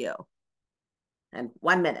 start with you. And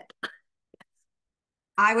 1 minute.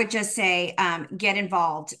 I would just say get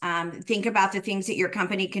involved. Think about the things that your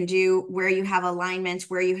company can do, where you have alignments,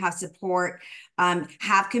 where you have support.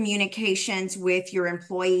 Have communications with your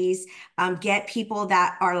employees. Get people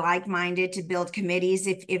that are like-minded to build committees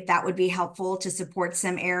if that would be helpful to support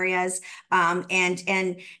some areas.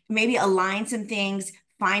 And maybe align some things.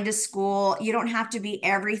 Find a school. You don't have to be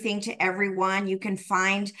everything to everyone. You can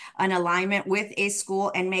find an alignment with a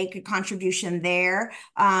school and make a contribution there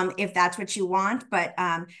if that's what you want. But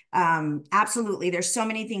absolutely, there's so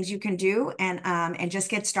many things you can do, and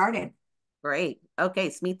just get started. Great. Okay,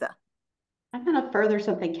 Smita. I'm going to further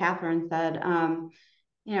something Catherine said.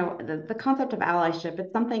 The concept of allyship,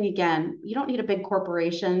 it's something, again, you don't need a big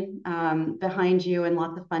corporation behind you and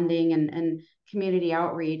lots of funding and community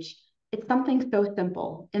outreach. It's something so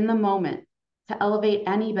simple in the moment to elevate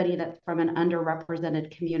anybody that's from an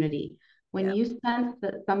underrepresented community. When Yeah. you sense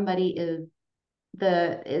that somebody is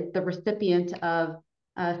the recipient of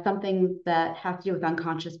something that has to do with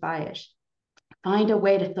unconscious bias, find a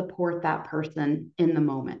way to support that person in the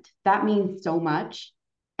moment. That means so much.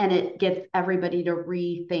 And it gets everybody to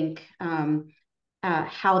rethink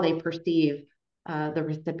how they perceive the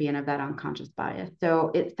recipient of that unconscious bias.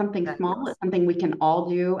 So it's something small, Fabulous. it's something we can all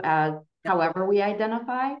do as Yep. however we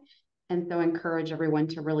identify. And so encourage everyone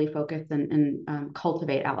to really focus and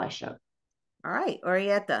cultivate allyship. All right,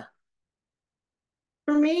 Orietta.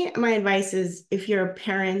 For me, my advice is if you're a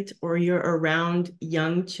parent or you're around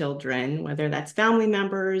young children, whether that's family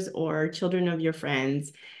members or children of your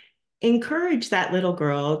friends, encourage that little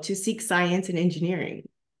girl to seek science and engineering.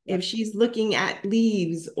 If Yep. she's looking at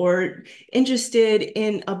leaves or interested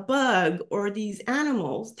in a bug or these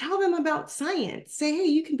animals, tell them about science. Say, hey,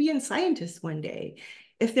 you can be a scientist one day.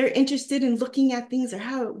 If they're interested in looking at things or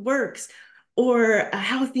how it works or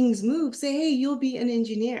how things move, say, hey, you'll be an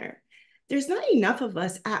engineer. There's not enough of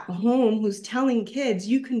us at home who's telling kids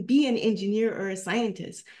you can be an engineer or a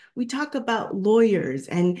scientist. We talk about lawyers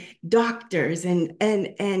and doctors and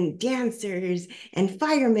dancers and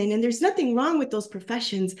firemen, and there's nothing wrong with those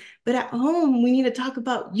professions. But at home, we need to talk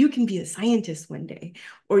about you can be a scientist one day,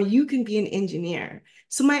 or you can be an engineer.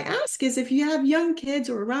 So my ask is if you have young kids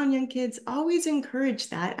or around young kids, always encourage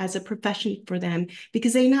that as a profession for them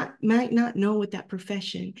because they might not know what that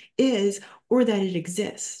profession is or that it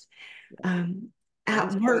exists. Um,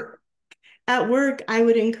 at Sounds great. work, at work, I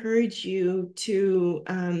would encourage you to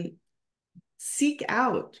seek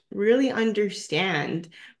out, really understand,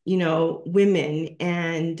 women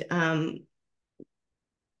and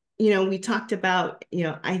we talked about,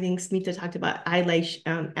 I think Smita talked about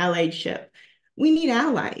allyship. We need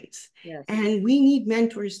allies Yes. and we need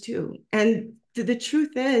mentors too. And the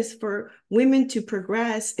truth is, for women to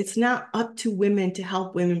progress, it's not up to women to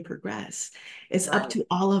help women progress. It's up Right. to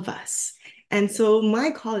all of us. And so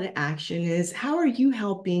my call to action is, how are you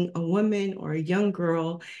helping a woman or a young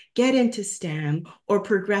girl get into STEM or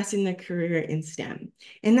progress in their career in STEM?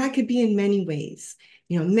 And that could be in many ways,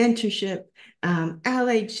 mentorship,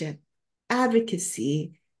 allyship,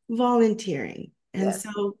 advocacy, volunteering. And Yes.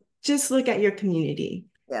 so just look at your community.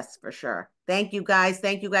 Yes, for sure. Thank you guys.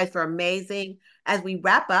 Thank you guys for amazing. As we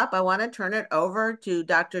wrap up, I want to turn it over to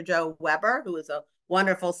Dr. Jo Weber, who is a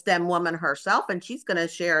wonderful STEM woman herself, and she's going to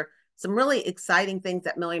share some really exciting things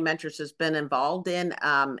that Million Mentors has been involved in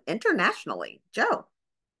internationally. Joe.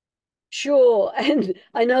 Sure. And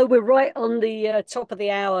I know we're right on the top of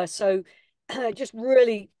the hour. So just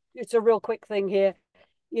really, it's a real quick thing here.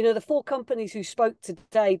 The four companies who spoke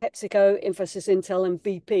today, PepsiCo, Infosys, Intel, and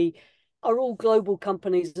BP, are all global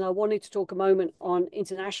companies. And I wanted to talk a moment on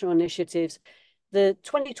international initiatives. The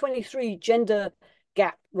 2023 Gender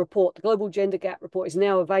Gap Report, the Global Gender Gap Report, is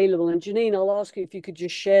now available. And Janine, I'll ask you if you could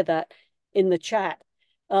just share that in the chat.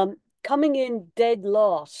 Coming in dead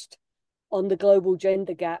last on the global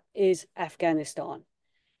gender gap is Afghanistan.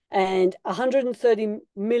 And 130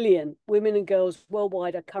 million women and girls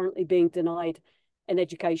worldwide are currently being denied an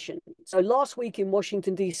education. So last week in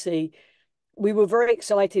Washington, D.C., we were very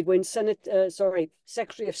excited when Secretary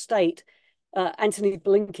of State Antony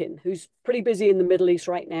Blinken, who's pretty busy in the Middle East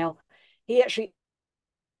right now, he actually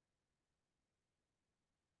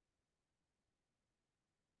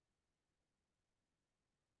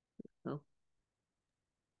Oh,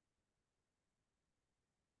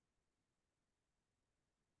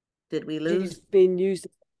 did we is lose? being used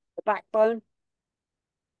as the backbone.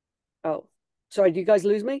 Oh, sorry, do you guys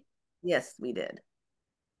lose me? Yes, we did.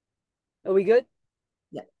 Are we good?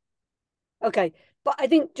 Yeah. Okay, but I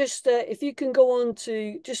think just if you can go on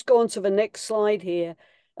to the next slide here.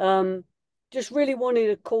 Just really wanted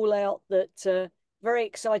to call out that very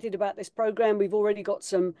excited about this program. We've already got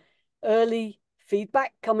some early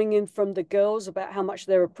feedback coming in from the girls about how much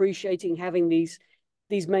they're appreciating having these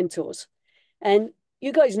mentors. And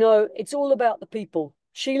you guys know it's all about the people.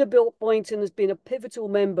 Sheila Boynton has been a pivotal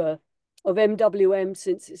member of MWM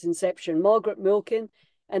since its inception. Margaret Milkin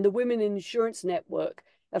and the Women in Insurance Network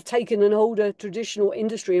have taken an older traditional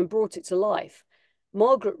industry and brought it to life.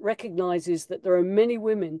 Margaret recognizes that there are many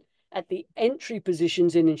women at the entry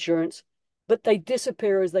positions in insurance, but they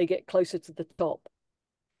disappear as they get closer to the top.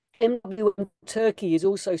 MWM Turkey is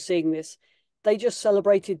also seeing this. They just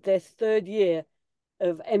celebrated their 3rd year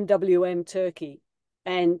of MWM Turkey.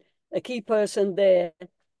 And a key person there,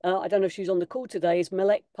 I don't know if she's on the call today, is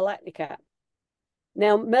Melek Palatnikat.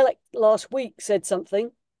 Now, Melek last week said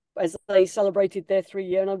something as they celebrated their 3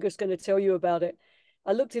 year, and I'm just going to tell you about it.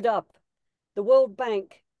 I looked it up. The World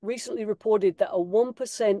Bank recently reported that a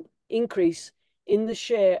 1% increase in the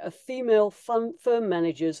share of female firm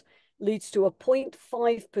managers leads to a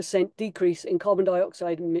 0.5% decrease in carbon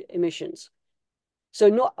dioxide emissions. So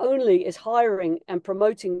not only is hiring and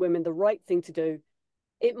promoting women the right thing to do,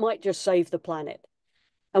 it might just save the planet.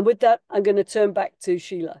 And with that, I'm going to turn back to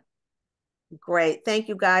Sheila. Great. Thank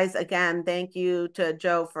you guys. Again, thank you to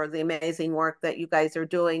Joe for the amazing work that you guys are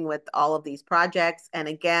doing with all of these projects. And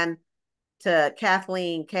again, to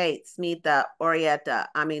Kathleen, Kate, Smita, Orietta.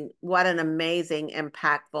 I mean, what an amazing,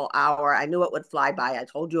 impactful hour. I knew it would fly by. I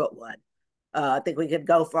told you it would. I think we could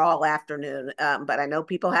go for all afternoon, but I know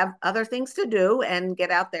people have other things to do and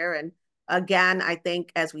get out there. And again, I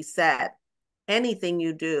think, as we said, anything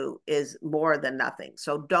you do is more than nothing.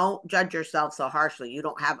 So don't judge yourself so harshly. You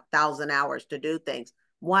don't have 1,000 hours to do things.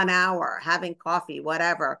 1 hour, having coffee,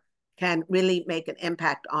 whatever, can really make an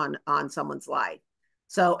impact on someone's life.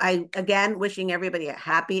 So I, again, wishing everybody a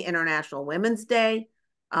happy International Women's Day,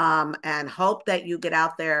 and hope that you get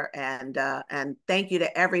out there, and thank you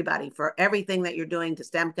to everybody for everything that you're doing, to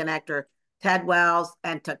STEM Connector, Ted Wells,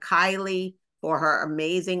 and to Kylie for her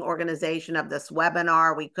amazing organization of this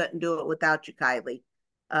webinar. We couldn't do it without you, Kylie.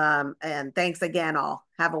 And thanks again, all.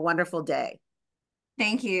 Have a wonderful day.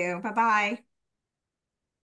 Thank you. Bye-bye.